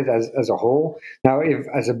the planet as a whole. Now, if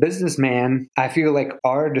as a businessman, I feel like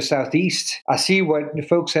the Southeast, I see what the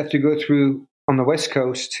folks have to go through on the West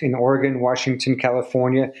Coast in Oregon, Washington,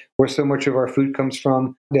 California, where so much of our food comes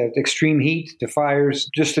from, the extreme heat, the fires,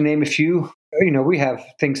 just to name a few. We have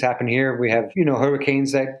things happen here. We have,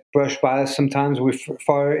 hurricanes that brush by us. Sometimes we're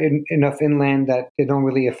far enough inland that they don't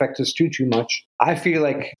really affect us too much. I feel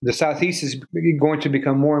like the Southeast is going to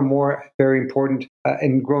become more and more very important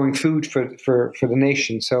in growing food for the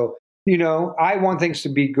nation. So, I want things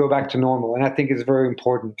to go back to normal, and I think it's very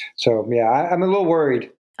important. So, yeah, I'm a little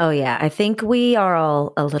worried. Oh, yeah. I think we are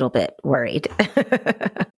all a little bit worried.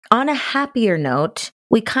 On a happier note,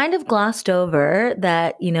 we kind of glossed over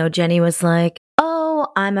that, Jenny was like, oh,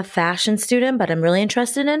 I'm a fashion student, but I'm really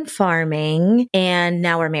interested in farming. And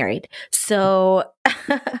now we're married. So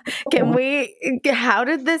how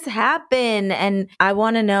did this happen? And I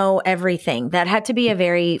want to know everything. That had to be a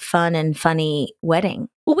very fun and funny wedding.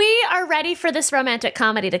 We are ready for this romantic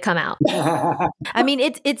comedy to come out. I mean,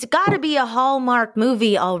 it's got to be a Hallmark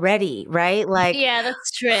movie already, right? Like, yeah,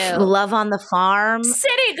 that's true. Love on the Farm.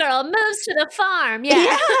 City girl moves to the farm.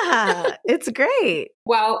 Yeah, it's great.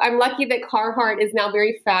 Well, I'm lucky that Carhartt is now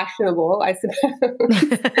very fashionable, I suppose.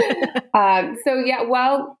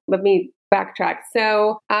 Let me backtrack.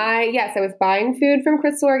 So I was buying food from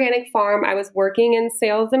Crystal Organic Farm. I was working in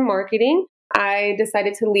sales and marketing. I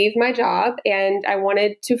decided to leave my job and I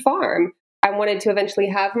wanted to farm. I wanted to eventually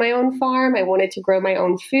have my own farm. I wanted to grow my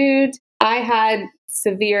own food. I had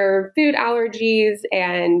severe food allergies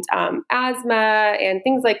and asthma and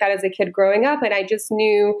things like that as a kid growing up. And I just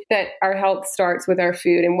knew that our health starts with our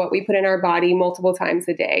food and what we put in our body multiple times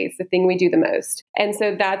a day. It's the thing we do the most. And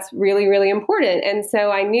so that's really, really important. And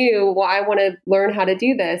so I knew, well, I want to learn how to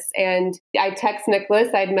do this. And I text Nicholas.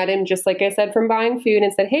 I'd met him, just like I said, from buying food,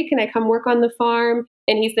 and said, hey, can I come work on the farm?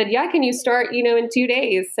 And he said, yeah, can you start, in 2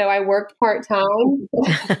 days? So I worked part-time.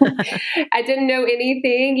 I didn't know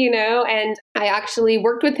anything, and I actually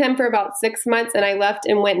worked with him for about 6 months, and I left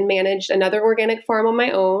and went and managed another organic farm on my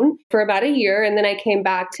own for about a year. And then I came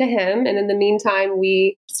back to him. And in the meantime,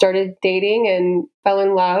 we started dating and fell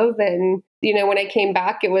in love. And, when I came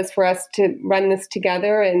back, it was for us to run this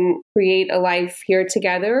together and create a life here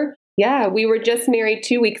together. Yeah, we were just married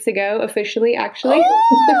 2 weeks ago, officially, actually.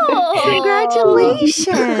 Oh,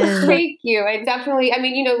 congratulations. Thank you. I definitely,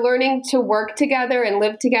 learning to work together and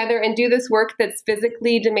live together and do this work that's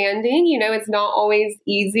physically demanding, it's not always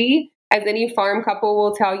easy, as any farm couple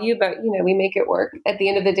will tell you, but, we make it work. At the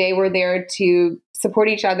end of the day, we're there to support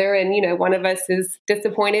each other. And, one of us is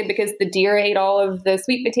disappointed because the deer ate all of the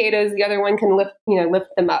sweet potatoes. The other one can lift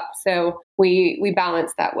them up. So we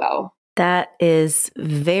balance that well. That is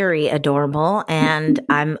very adorable, and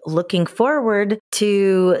I'm looking forward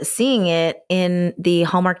to seeing it in the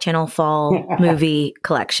Hallmark Channel Fall movie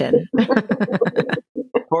collection.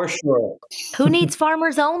 For sure. Who needs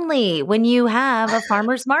Farmers Only when you have a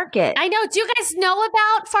farmer's market? I know. Do you guys know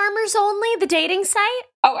about Farmers Only, the dating site?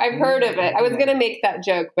 Oh, I've heard of it. I was going to make that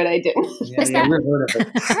joke, but I didn't. We've heard of it.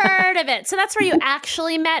 Heard of it. So that's where you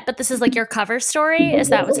actually met, but this is like your cover story? Is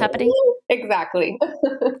that what's happening? Exactly.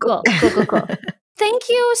 Cool. Thank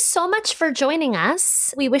you so much for joining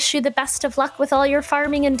us. We wish you the best of luck with all your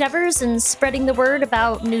farming endeavors and spreading the word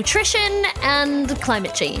about nutrition and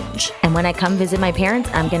climate change. And when I come visit my parents,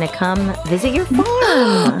 I'm going to come visit your farm.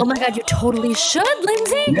 Oh my God, you totally should,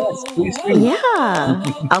 Lindsay. Yes, please do. Yeah.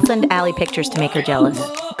 I'll send Allie pictures to make her jealous.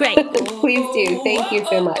 Great. Please do. Thank you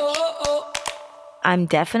so much. I'm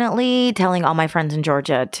definitely telling all my friends in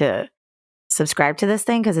Georgia to subscribe to this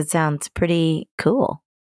thing because it sounds pretty cool.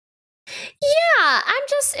 Yeah, I'm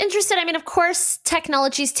just interested. Of course,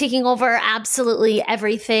 technology is taking over absolutely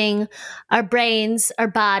everything, our brains, our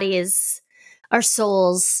bodies, our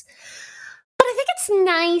souls. But I think it's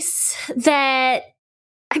nice that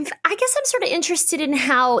I guess I'm sort of interested in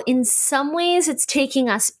how in some ways it's taking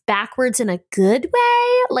us backwards in a good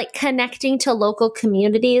way, like connecting to local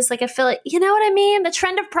communities. Like I feel like, you know what I mean? The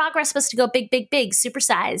trend of progress was to go big, big, big,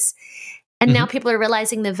 supersize. And now people are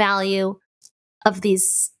realizing the value of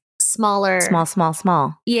these small.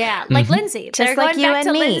 Yeah, like Lindsay. Just They're like going you back and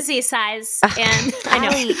to me. Lindsay size. And I know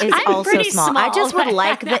Allie is I'm also pretty small. I just would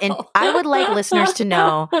like I would like listeners to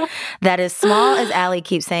know that as small as Allie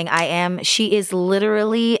keeps saying I am, she is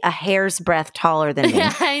literally a hair's breadth taller than me.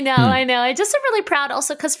 Yeah, I know. I just am really proud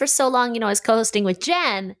also because for so long, I was co-hosting with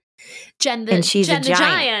Jen and she's a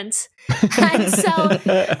giant. And so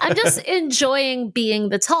I'm just enjoying being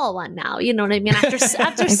the tall one now. You know what I mean? After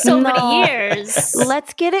so many years.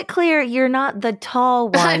 Let's get it clear. You're not the tall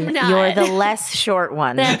one. I'm not. You're the less short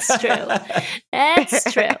one. That's true.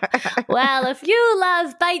 That's true. Well, if you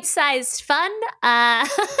love bite-sized fun,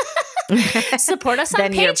 support us on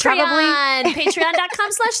Then you're Patreon.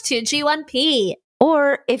 Patreon.com/2G1P.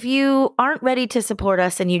 Or if you aren't ready to support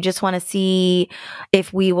us and you just want to see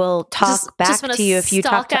if we will talk back to you if you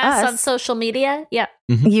talk to us on social media, yeah,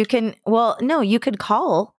 you can. Well, no, you could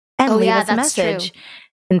call and leave us a message. True.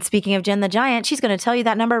 And speaking of Jen the Giant, she's going to tell you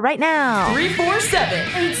that number right now.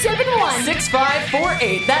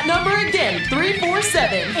 347-871-6548. That number again,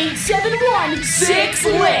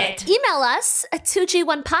 347-871-6LIT. Email us at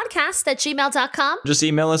 2G1podcast@gmail.com. Just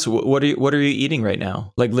email us. What are you eating right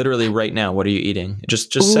now? Like literally right now. What are you eating?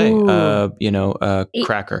 Just say,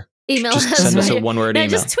 cracker. Email just us. Send us a one-word email.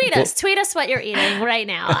 Just tweet us. Tweet us what you're eating right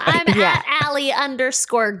now. I'm at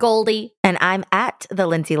Allie_Goldie. And I'm at The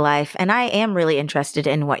Lindsay Life. And I am really interested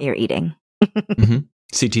in what you're eating.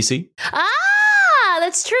 CTC?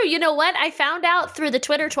 That's true. You know what? I found out through the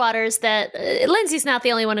Twitter twatters that Lindsay's not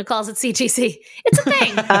the only one who calls it CTC. It's a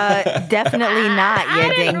thing. Definitely not.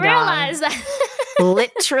 I didn't realize that.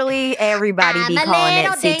 Literally everybody be calling it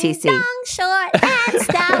CTC. Ding dong, short and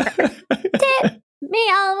stout. Tip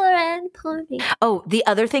me over and pour me. Oh, the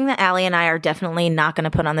other thing that Allie and I are definitely not going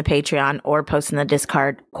to put on the Patreon or post in the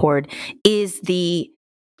Discord is the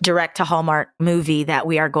direct to Hallmark movie that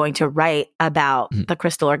we are going to write about the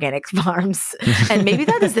Crystal Organics Farms. And maybe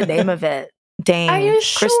that is the name of it. Dang. Are you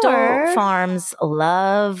sure? Crystal Farms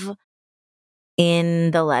Love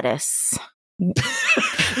in the Lettuce.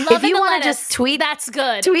 If you want to just tweet, that's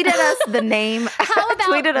good. Tweet at us the name. How about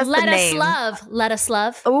tweet at us let the us name. love? Let us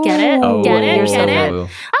love. Ooh, Get it? Get it? You're Get so it? good.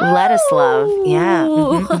 Let us love. Yeah.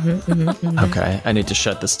 Okay, I need to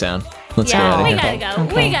shut this down. Let's Yeah, get we out of here. gotta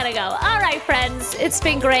go. We gotta go. All right, friends. It's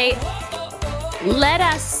been great. Let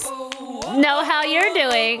us know how you're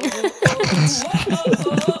doing.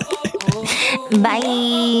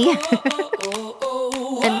 Bye.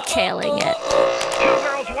 I'm killing it. Two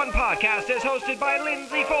Girls, One Podcast is hosted by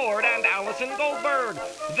Lindsay Ford and Allison Goldberg.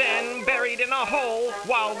 Then buried in a hole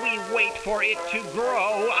while we wait for it to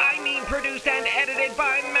grow. Produced and edited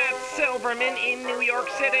by Matt Silverman in New York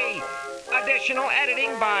City. Additional editing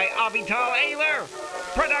by Avital Ayler.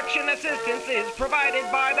 Production assistance is provided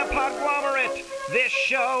by The Podglomerate. This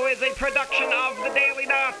show is a production of The Daily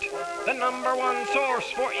Dot, the #1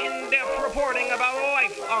 source for in-depth reporting about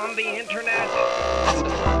life on the internet.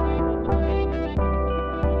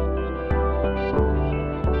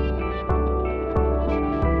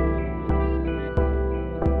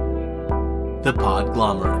 The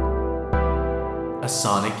Podglomerate. A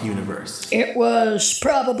Sonic Universe. It was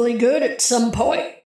probably good at some point.